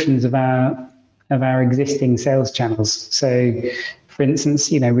portions of our existing sales channels. So, for instance,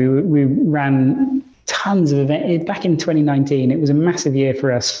 we ran tons of events. Back in 2019, it was a massive year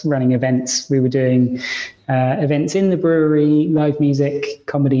for us running events. We were doing events in the brewery, live music,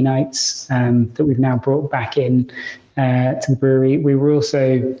 comedy nights that we've now brought back in to the brewery. We were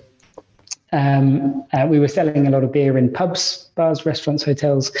also we were selling a lot of beer in pubs, bars, restaurants,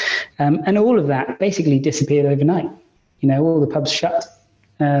 hotels, and all of that basically disappeared overnight. All the pubs shut,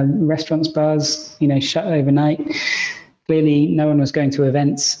 restaurants, bars, shut overnight. Clearly, no one was going to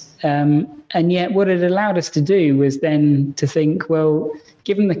events. And yet what it allowed us to do was then to think, well,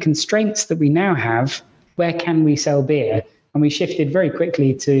 given the constraints that we now have, where can we sell beer? And we shifted very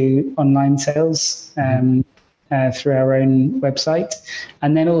quickly to online sales through our own website,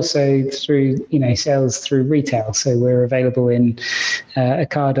 and then also through, sales through retail. So we're available in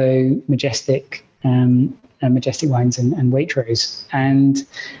Ocado, Majestic, Majestic Wines and Waitrose.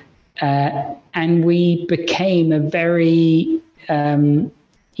 And we became a very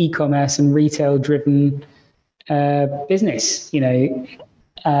e-commerce and retail driven business,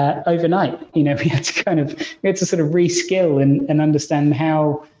 overnight. We had to sort of reskill and understand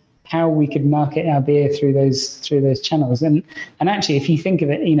how we could market our beer through those channels. And actually, if you think of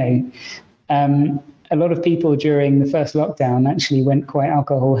it, a lot of people during the first lockdown actually went quite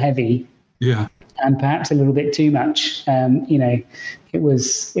alcohol heavy. Yeah. and perhaps a little bit too much.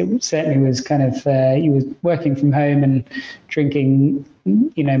 It certainly was kind of, you were working from home and drinking,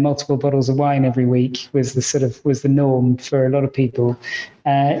 multiple bottles of wine every week was the norm for a lot of people.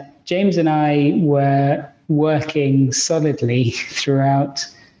 James and I were working solidly throughout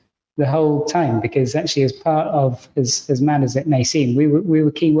the whole time, because actually, as part of, as mad as it may seem, we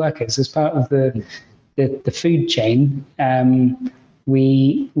were key workers as part of the food chain.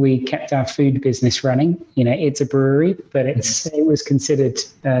 We kept our food business running. It's a brewery, but it was considered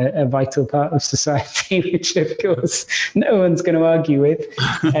a vital part of society, which of course no one's going to argue with.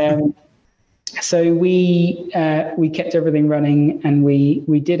 So we kept everything running, and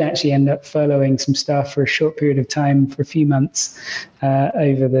we did actually end up furloughing some staff for a short period of time, for a few months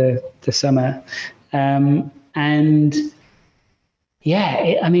over the summer. And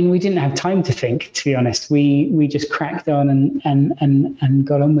yeah, we didn't have time to think, to be honest. We just cracked on and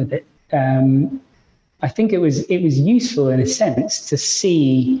got on with it. I think it was useful in a sense to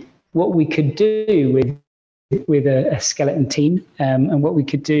see what we could do with a skeleton team, and what we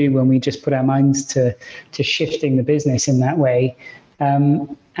could do when we just put our minds to shifting the business in that way.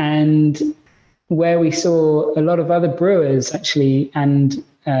 And where we saw a lot of other brewers actually, and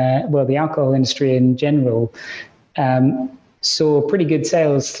the alcohol industry in general, saw pretty good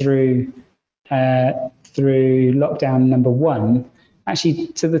sales through lockdown number 1. Actually,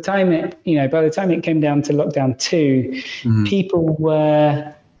 to the time by the time it came down to lockdown 2, people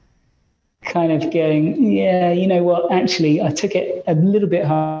were kind of going, yeah, you know what, actually, I took it a little bit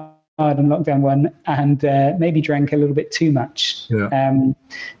hard in lockdown 1 and maybe drank a little bit too much. Yeah. And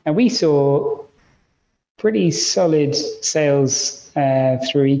we saw pretty solid sales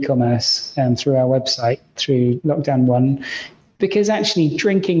through e-commerce and through our website through lockdown 1, because actually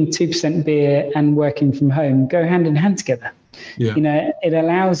drinking 2% beer and working from home go hand in hand together. Yeah. It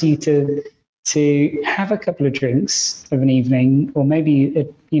allows you to have a couple of drinks of an evening, or maybe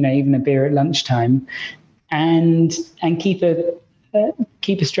even a beer at lunchtime, and keep a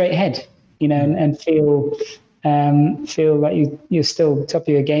straight head, and feel like you're still top of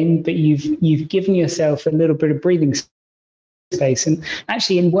your game, but you've given yourself a little bit of breathing space. And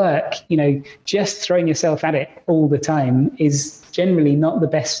actually in work, just throwing yourself at it all the time is generally not the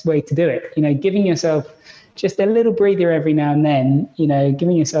best way to do it. Giving yourself just a little breather every now and then,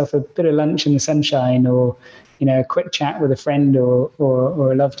 giving yourself a bit of lunch in the sunshine, or, a quick chat with a friend or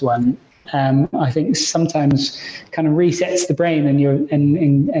a loved one, I think sometimes kind of resets the brain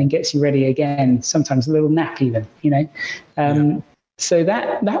and gets you ready again. Sometimes a little nap even, So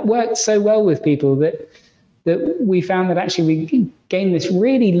that worked so well with people that we found that actually we gained this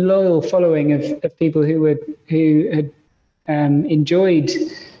really loyal following of people who had enjoyed,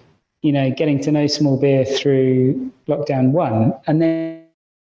 getting to know small beer through lockdown 1, and then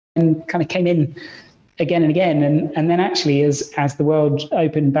kind of came in again and again, and then actually as the world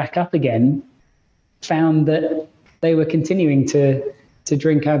opened back up again, found that they were continuing to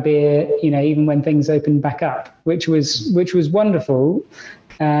drink our beer, even when things opened back up, which was wonderful.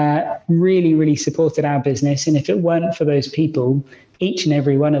 Really, really supported our business. And if it weren't for those people, each and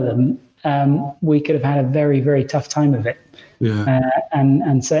every one of them, we could have had a very, very tough time of it. Yeah.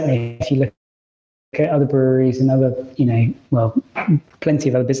 And certainly if you look at other breweries and other, plenty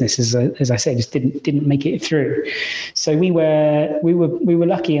of other businesses, as I say, just didn't make it through. So we were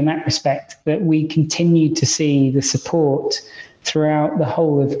lucky in that respect, that we continued to see the support throughout the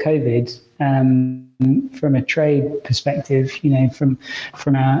whole of COVID, from a trade perspective, from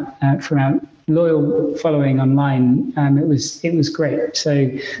our loyal following online. It was great. So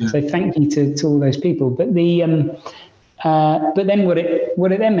thank you to all those people. But but then what it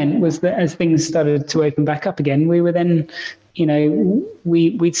then meant was that as things started to open back up again, we were then,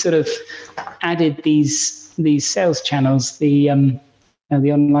 we'd sort of added these sales channels, the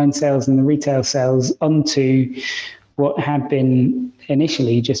online sales and the retail sales, onto what had been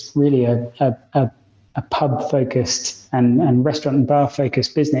initially just really a pub focused and restaurant and bar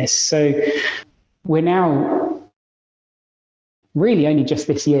focused business. So we're now really only just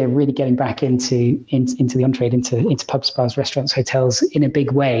this year really getting back into the on-trade, into pubs, bars, restaurants, hotels in a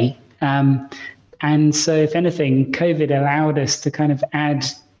big way. And so if anything, COVID allowed us to kind of add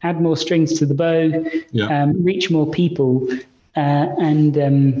more strings to the bow, reach more people,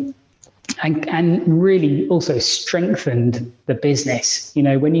 and really also strengthened the business.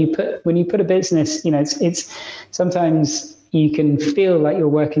 When you put a business, it's sometimes you can feel like you're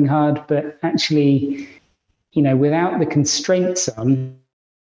working hard, but actually, without the constraints on,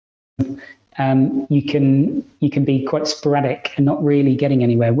 you can be quite sporadic and not really getting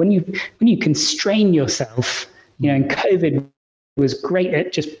anywhere. When you constrain yourself, and COVID was great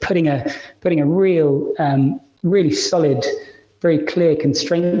at just putting a real, really solid, very clear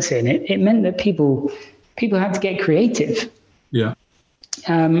constraints in it. It meant that people had to get creative. Yeah.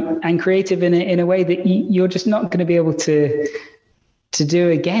 And creative in a way that you're just not going to be able to do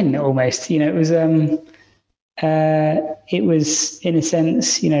again. Almost, it was in a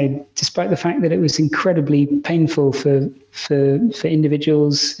sense, despite the fact that it was incredibly painful for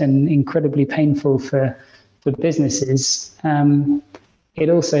individuals and incredibly painful for businesses. It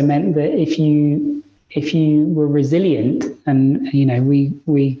also meant that if you were resilient, and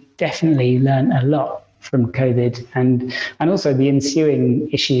we definitely learned a lot from COVID, and also the ensuing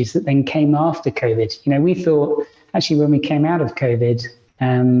issues that then came after COVID. We thought actually when we came out of COVID,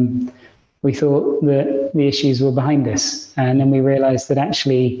 we thought that the issues were behind us, and then we realized that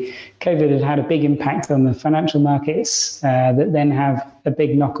actually COVID had a big impact on the financial markets, that then have a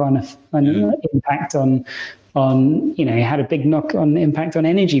big knock-on impact on had a big knock-on impact on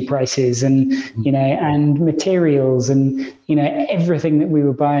energy prices and and materials, and everything that we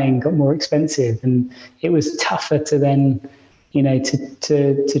were buying got more expensive, and it was tougher to then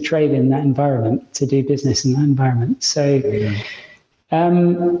to trade in that environment, to do business in that environment. So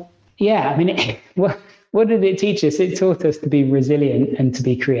what did it teach us? It taught us to be resilient and to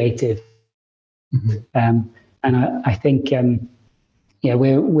be creative. And I think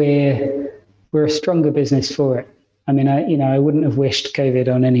we're a stronger business for it. I mean, I wouldn't have wished COVID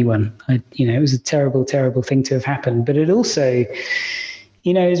on anyone. It was a terrible, terrible thing to have happened. But it also,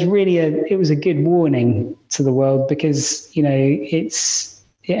 it was a good warning to the world, because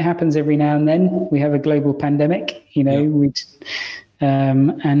it happens every now and then. We have a global pandemic.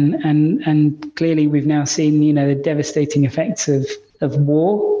 And clearly we've now seen the devastating effects of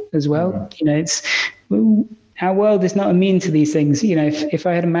war as well. Our world is not immune to these things. If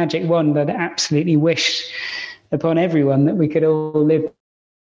I had a magic wand, I'd absolutely wish upon everyone that we could all live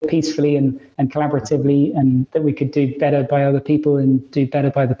peacefully and collaboratively, and that we could do better by other people and do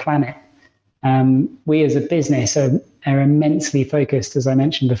better by the planet. We as a business are immensely focused, as I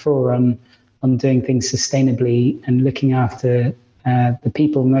mentioned before, on doing things sustainably and looking after the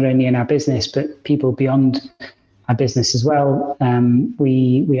people, not only in our business, but people beyond our business as well.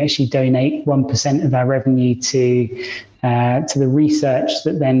 We actually donate 1% of our revenue to the research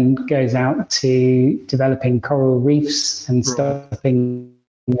that then goes out to developing coral reefs and stopping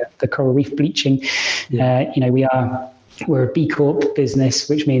the coral reef bleaching. We're a B Corp business,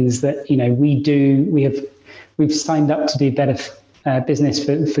 which means that we've signed up to do better business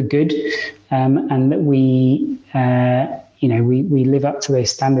for good, and that we live up to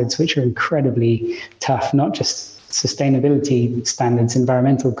those standards, which are incredibly tough, not just sustainability standards,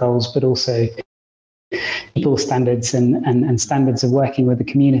 environmental goals, but also people standards and standards of working with the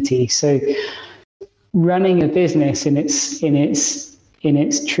community. So running a business in its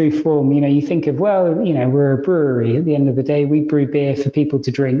true form, you think of, we're a brewery. At the end of the day, we brew beer for people to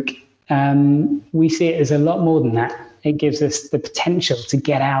drink. We see it as a lot more than that. It gives us the potential to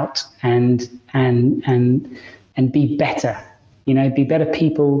get out and be better, be better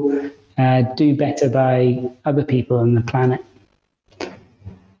people, do better by other people and the planet.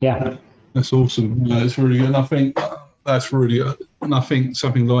 Yeah. That's awesome. It's really good. And I think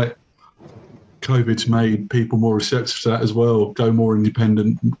something like COVID's made people more receptive to that as well, go more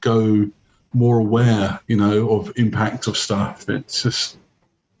independent, go more aware, of impact of stuff. It's just...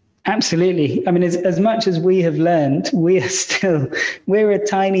 Absolutely. I mean, as much as we have learned, we're a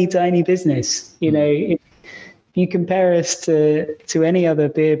tiny, tiny business. If you compare us to any other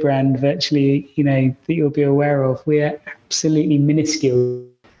beer brand virtually, that you'll be aware of, we're absolutely minuscule.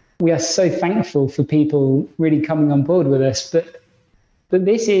 We are so thankful for people really coming on board with us. But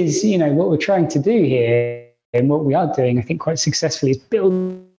this is, what we're trying to do here, and what we are doing, I think, quite successfully, is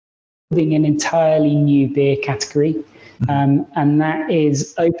building an entirely new beer category. And that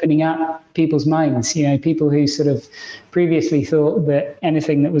is opening up people's minds, people who sort of previously thought that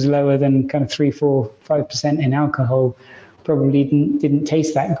anything that was lower than kind of 3, 4, 5% in alcohol probably didn't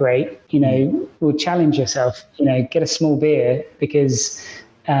taste that great. Will challenge yourself, get a small beer, because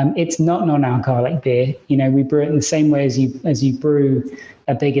it's not non-alcoholic beer. We brew it in the same way as you brew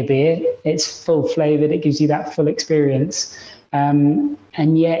a bigger beer. It's full flavored. It gives you that full experience. And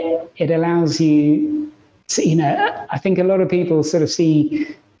yet it allows you, I think a lot of people sort of see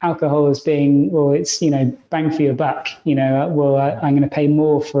alcohol as being, well, it's, bang for your buck, I'm going to pay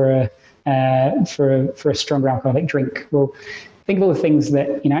more for a stronger alcoholic drink. Well, think of all the things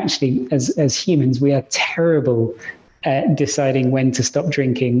that, actually as humans, we are terrible at deciding when to stop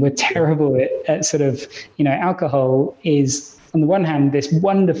drinking. We're terrible at sort of, alcohol is on the one hand, this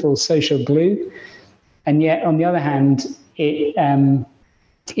wonderful social glue. And yet on the other hand,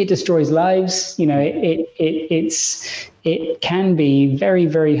 it destroys lives. It can be very,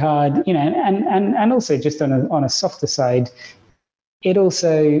 very hard. And also just on a softer side, it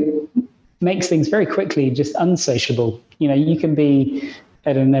also makes things very quickly just unsociable. You can be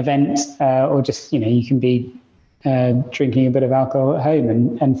at an event or just you can be drinking a bit of alcohol at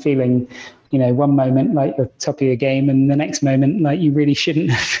home and feeling one moment like you're top of your game, and the next moment like you really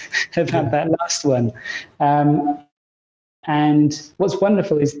shouldn't have had that last one. And what's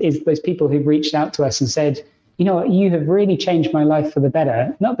wonderful is those people who've reached out to us and said, you know what, you have really changed my life for the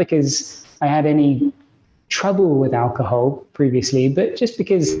better, not because I had any trouble with alcohol previously, but just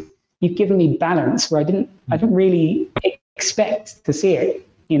because you've given me balance where I didn't really expect to see it,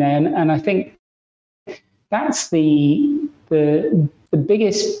 and I think that's the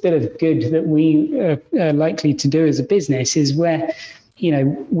biggest bit of good that we are likely to do as a business, is where,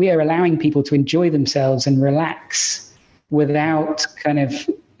 we are allowing people to enjoy themselves and relax without kind of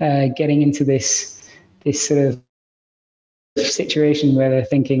getting into this sort of situation where they're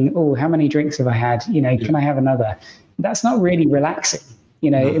thinking, oh, how many drinks have I had? Can I have another? That's not really relaxing.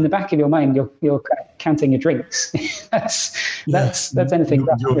 In the back of your mind, you're kind of counting your drinks. that's anything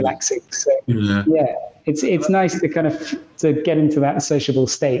but relaxing. So it's nice to kind of to get into that sociable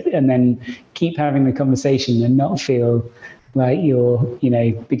state and then keep having the conversation and not feel like you're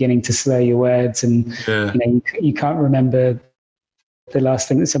beginning to slur your words and you can't remember the last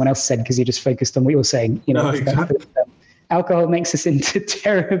thing that someone else said because you're just focused on what you're saying. Exactly. Alcohol makes us into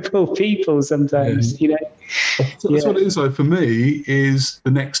terrible people sometimes. That's what it is though for me, is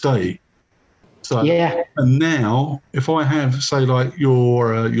the next day. So and now if I have, say, like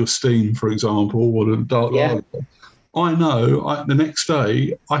your steam, for example, or the dark lager, I know the next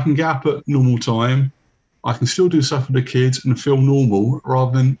day I can get up at normal time. I can still do stuff with the kids and feel normal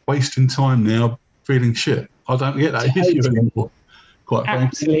rather than wasting time now feeling shit. I don't get that issue anymore, quite frankly.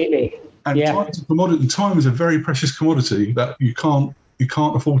 Absolutely. And time's a commodity. Time is a very precious commodity that you can't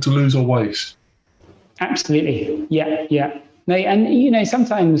afford to lose or waste. Absolutely. Yeah. No, and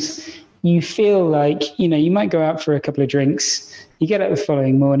sometimes you feel like, you might go out for a couple of drinks, you get up the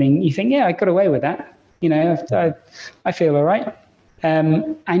following morning, you think, I got away with that. I feel all right.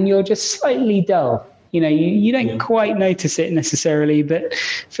 And you're just slightly dull. You don't quite notice it necessarily, but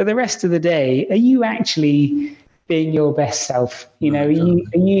for the rest of the day, are you actually being your best self? Are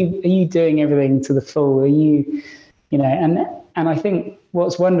you doing everything to the full? Are you, and I think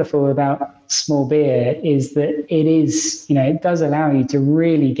what's wonderful about small beer is that it is, it does allow you to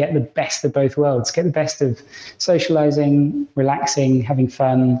really get the best of both worlds, get the best of socializing, relaxing, having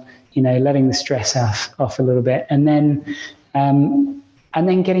fun, letting the stress off a little bit, and then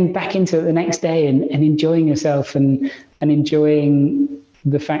getting back into it the next day and enjoying yourself and enjoying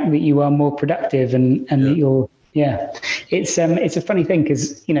the fact that you are more productive and that you're, it's a funny thing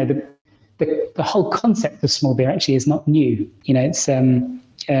because, the whole concept of small beer actually is not new. It's,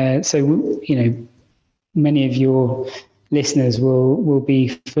 many of your listeners will be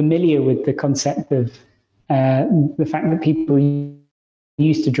familiar with the concept of the fact that people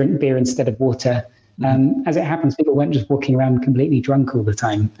used to drink beer instead of water. As it happens, people weren't just walking around completely drunk all the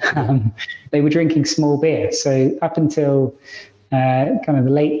time. They were drinking small beer. So up until kind of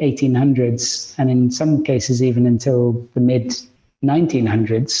the late 1800s, and in some cases even until the mid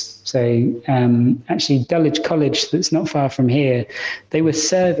 1900s. So actually Dulwich College, that's not far from here, they were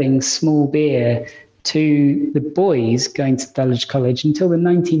serving small beer to the boys going to Dulwich College until the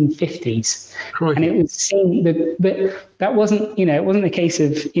 1950s. Crikey. And it was seen but that wasn't, it wasn't a case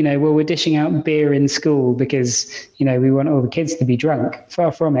of, well, we're dishing out beer in school because, we want all the kids to be drunk.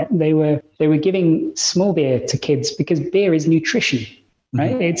 Far from it. They were giving small beer to kids because beer is nutrition,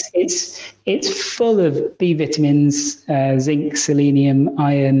 right? Mm-hmm. It's full of B vitamins, zinc, selenium,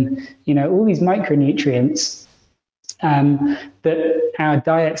 iron, all these micronutrients that our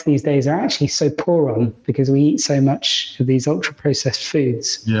diets these days are actually so poor on because we eat so much of these ultra processed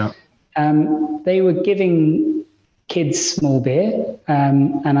foods. Yeah. They were giving kids small beer,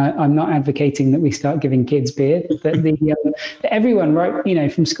 and I'm not advocating that we start giving kids beer, but everyone,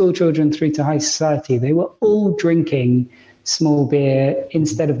 right, from school children through to high society, they were all drinking small beer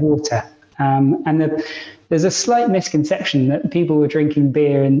instead of water. And there's a slight misconception that people were drinking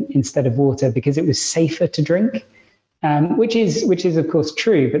beer instead of water because it was safer to drink. Which is of course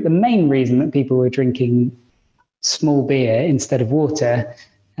true, but the main reason that people were drinking small beer instead of water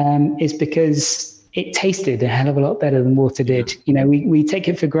is because it tasted a hell of a lot better than water did. We take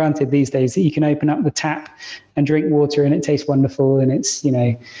it for granted these days that you can open up the tap and drink water and it tastes wonderful and it's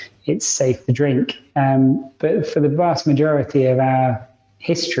safe to drink. But for the vast majority of our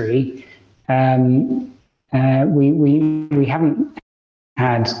history, we haven't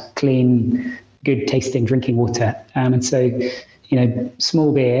had clean, good tasting drinking water. And so,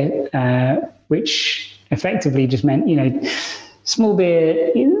 small beer, which effectively just meant, small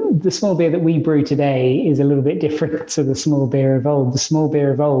beer, the small beer that we brew today is a little bit different to the small beer of old. The small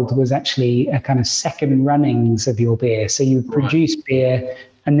beer of old was actually a kind of second runnings of your beer. So you would produce beer,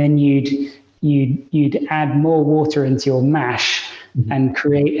 and then you'd add more water into your mash and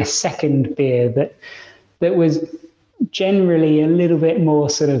create a second beer that was generally a little bit more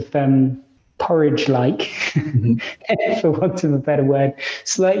sort of porridge-like, for want of a better word,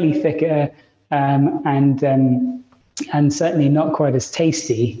 slightly thicker, and certainly not quite as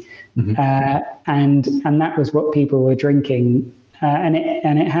tasty. And that was what people were drinking, and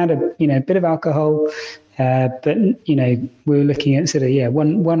it had a bit of alcohol, but we were looking at sort of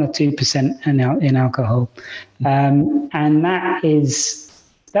 1 or 2% in alcohol, and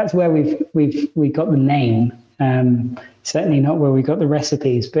that's where we got the name. Certainly not where we got the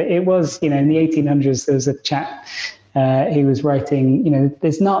recipes, but it was, in the 1800s, there was a chap who was writing,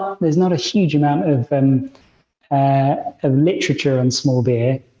 there's not a huge amount of literature on small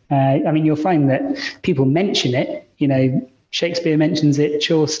beer. You'll find that people mention it, Shakespeare mentions it,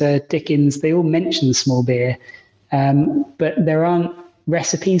 Chaucer, Dickens, they all mention small beer, but there aren't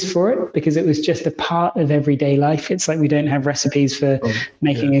recipes for it because it was just a part of everyday life. It's like we don't have recipes for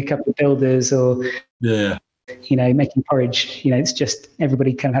making a couple of builders or making porridge. It's just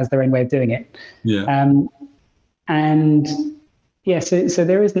everybody kind of has their own way of doing it. So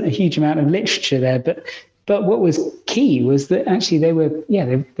there isn't a huge amount of literature there, but what was key was that actually they were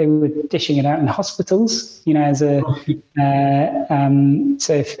dishing it out in hospitals, as a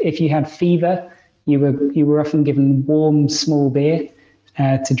so if you had fever, you were often given warm small beer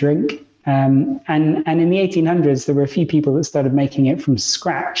to drink, and in the 1800s there were a few people that started making it from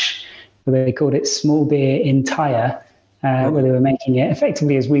scratch, where they called it small beer entire, where they were making it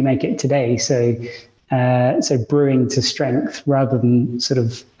effectively as we make it today, so brewing to strength rather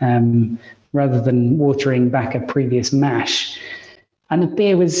than watering back a previous mash. And the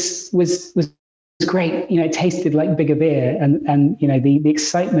beer was great. It tasted like bigger beer, and the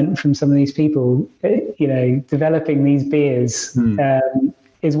excitement from some of these people, developing these beers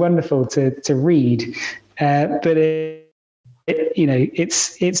is wonderful to read. But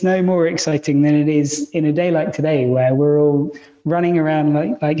it's no more exciting than it is in a day like today, where we're all running around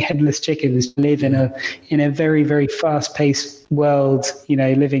like headless chickens, live in a very, very fast-paced world,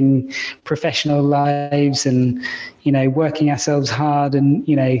 living professional lives and working ourselves hard, and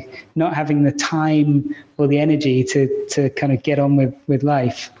not having the time or the energy to kind of get on with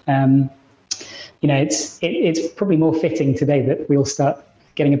life. It's probably more fitting today that we'll start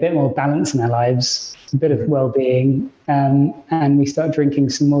getting a bit more balance in our lives, a bit of well-being, and we start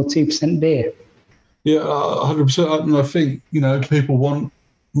drinking some more 2% beer. Yeah, 100%. And I think, people want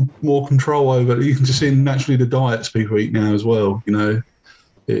more control over it. You can just see naturally the diets people eat now as well.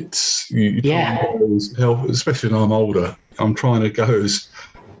 It's you try and go as healthy, especially when I'm older. I'm trying to go as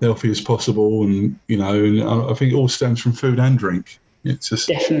healthy as possible, and and I think it all stems from food and drink. It's just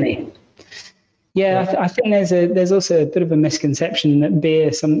definitely. Yeah, I think there's also a bit of a misconception that beer,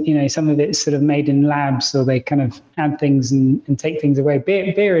 some of it's sort of made in labs, or they kind of add things and take things away.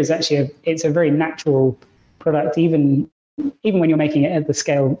 Beer is actually it's a very natural product, even when you're making it at the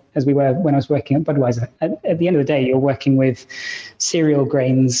scale as we were when I was working at Budweiser. At the end of the day, you're working with cereal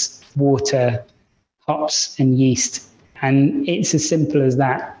grains, water, hops, and yeast, and it's as simple as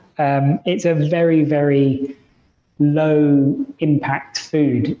that. It's a very, very low impact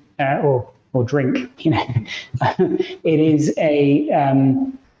food, or drink. It is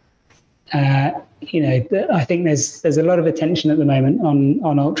I think there's a lot of attention at the moment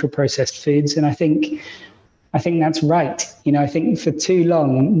on ultra processed foods, and I think that's right. I think for too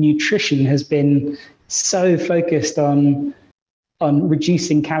long nutrition has been so focused on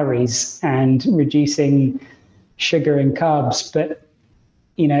reducing calories and reducing sugar and carbs, but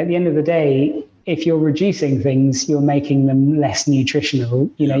at the end of the day, if you're reducing things, you're making them less nutritional.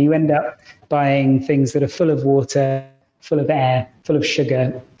 You end up buying things that are full of water, full of air, full of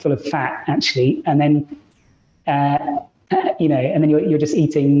sugar, full of fat, actually, and then you're just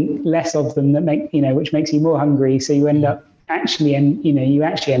eating less of them which makes you more hungry. So you end up actually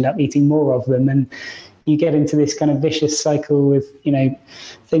end up eating more of them, and you get into this kind of vicious cycle with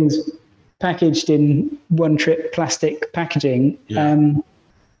things packaged in one-trip plastic packaging.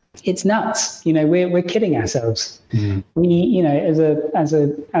 It's nuts. We're kidding ourselves. We,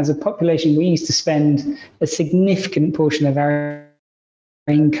 as a population, we used to spend a significant portion of our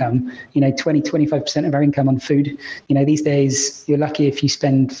income, 20-25% of our income on food. These days you're lucky if you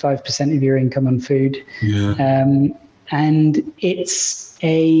spend 5% of your income on food. And it's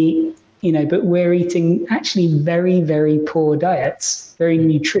but we're eating actually very, very poor diets, very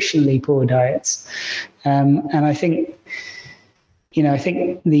nutritionally poor diets. And I think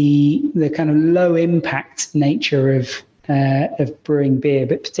the kind of low impact nature of brewing beer,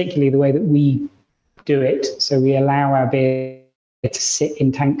 but particularly the way that we do it, so we allow our beer to sit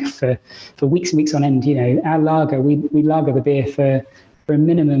in tank for weeks and weeks on end. Our lager, we lager the beer for a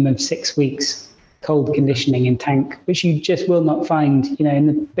minimum of 6 weeks, cold conditioning in tank, which you just will not find, in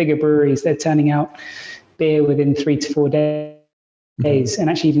the bigger breweries. They're turning out beer within 3 to 4 days. And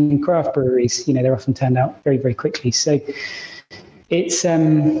actually even in craft breweries, they're often turned out very, very quickly. So it's,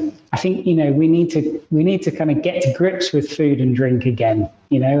 I think, we need to kind of get to grips with food and drink again,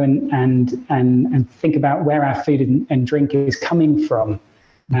 and think about where our food and drink is coming from.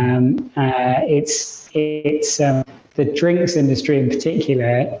 The drinks industry in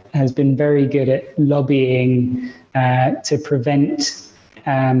particular has been very good at lobbying to prevent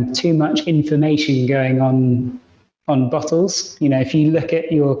too much information going on bottles. If you look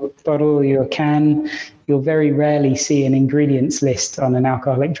at your bottle or your can, you'll very rarely see an ingredients list on an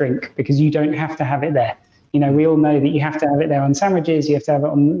alcoholic drink, because you don't have to have it there. We all know that you have to have it there on sandwiches, you have to have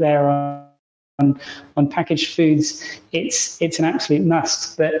it on packaged foods. It's an absolute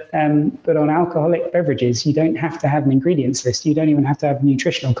must. But on alcoholic beverages, you don't have to have an ingredients list. You don't even have to have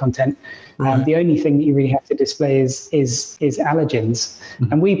nutritional content. Right. The only thing that you really have to display is allergens.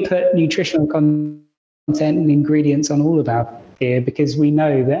 Mm-hmm. And we put nutritional content and ingredients on all of our beer, because we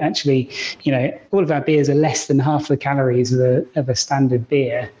know that actually, all of our beers are less than half the calories of a standard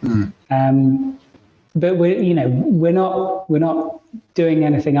beer. Mm. But we're not doing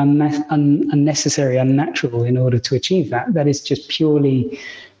anything unnecessary, unnatural in order to achieve that. That is just purely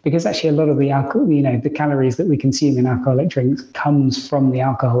because actually a lot of the alcohol, the calories that we consume in alcoholic drinks comes from the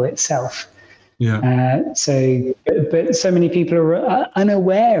alcohol itself. Yeah. But so many people are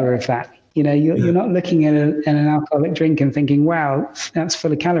unaware of that. You're not looking at an alcoholic drink and thinking, wow, that's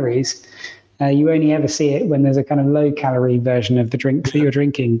full of calories. You only ever see it when there's a kind of low calorie version of the drink that you're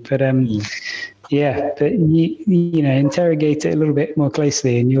drinking. But but you interrogate it a little bit more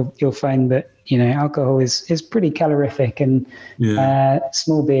closely, and you'll find that alcohol is pretty calorific, and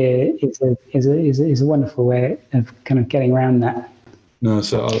small beer is a wonderful way of kind of getting around that. No,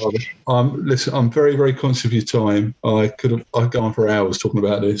 so I love it. Listen, I'm very, very conscious of your time. I'd go on for hours talking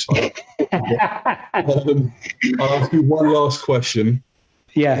about this. I'll ask you one last question.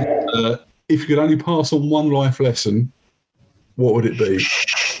 Yeah. If you could only pass on one life lesson, what would it be?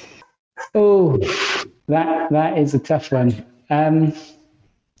 Oh, that is a tough one.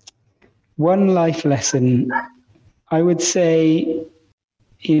 One life lesson, I would say,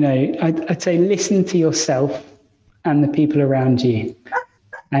 I'd say listen to yourself and the people around you.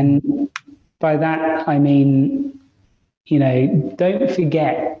 And by that, I mean, don't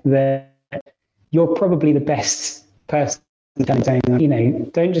forget that you're probably the best person. Don't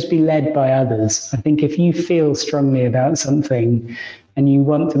just be led by others. I think if you feel strongly about something and you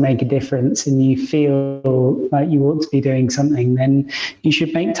want to make a difference and you feel like you ought to be doing something, then you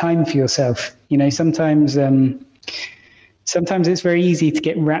should make time for yourself. Sometimes it's very easy to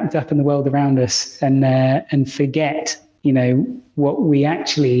get wrapped up in the world around us and forget, what we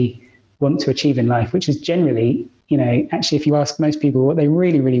actually want to achieve in life, which is generally, actually, if you ask most people what they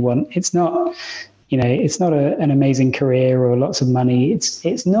really, really want, it's not an amazing career or lots of money.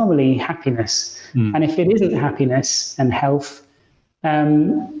 It's normally happiness. Mm. And if it isn't happiness and health,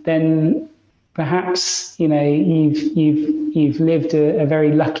 then perhaps, you've lived a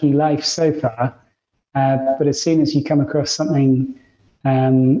very lucky life so far. But as soon as you come across something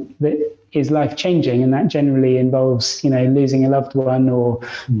that is life-changing, and that generally involves, losing a loved one or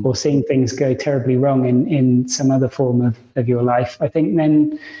seeing things go terribly wrong in some other form of your life, I think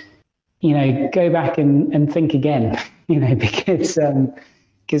then, go back and think again,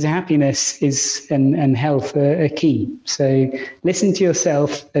 because happiness is and health are key. So listen to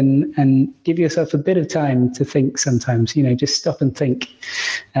yourself and give yourself a bit of time to think sometimes, just stop and think.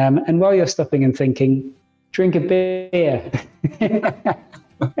 And while you're stopping and thinking, drink a beer.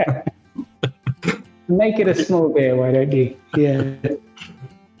 Make it a small beer, why don't you? Yeah.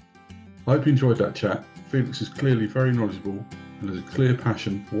 I hope you enjoyed that chat. Felix is clearly very knowledgeable and has a clear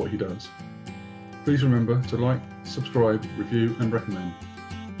passion for what he does. Please remember to like, subscribe, review and recommend.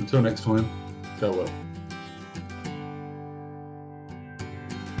 Until next time, go well.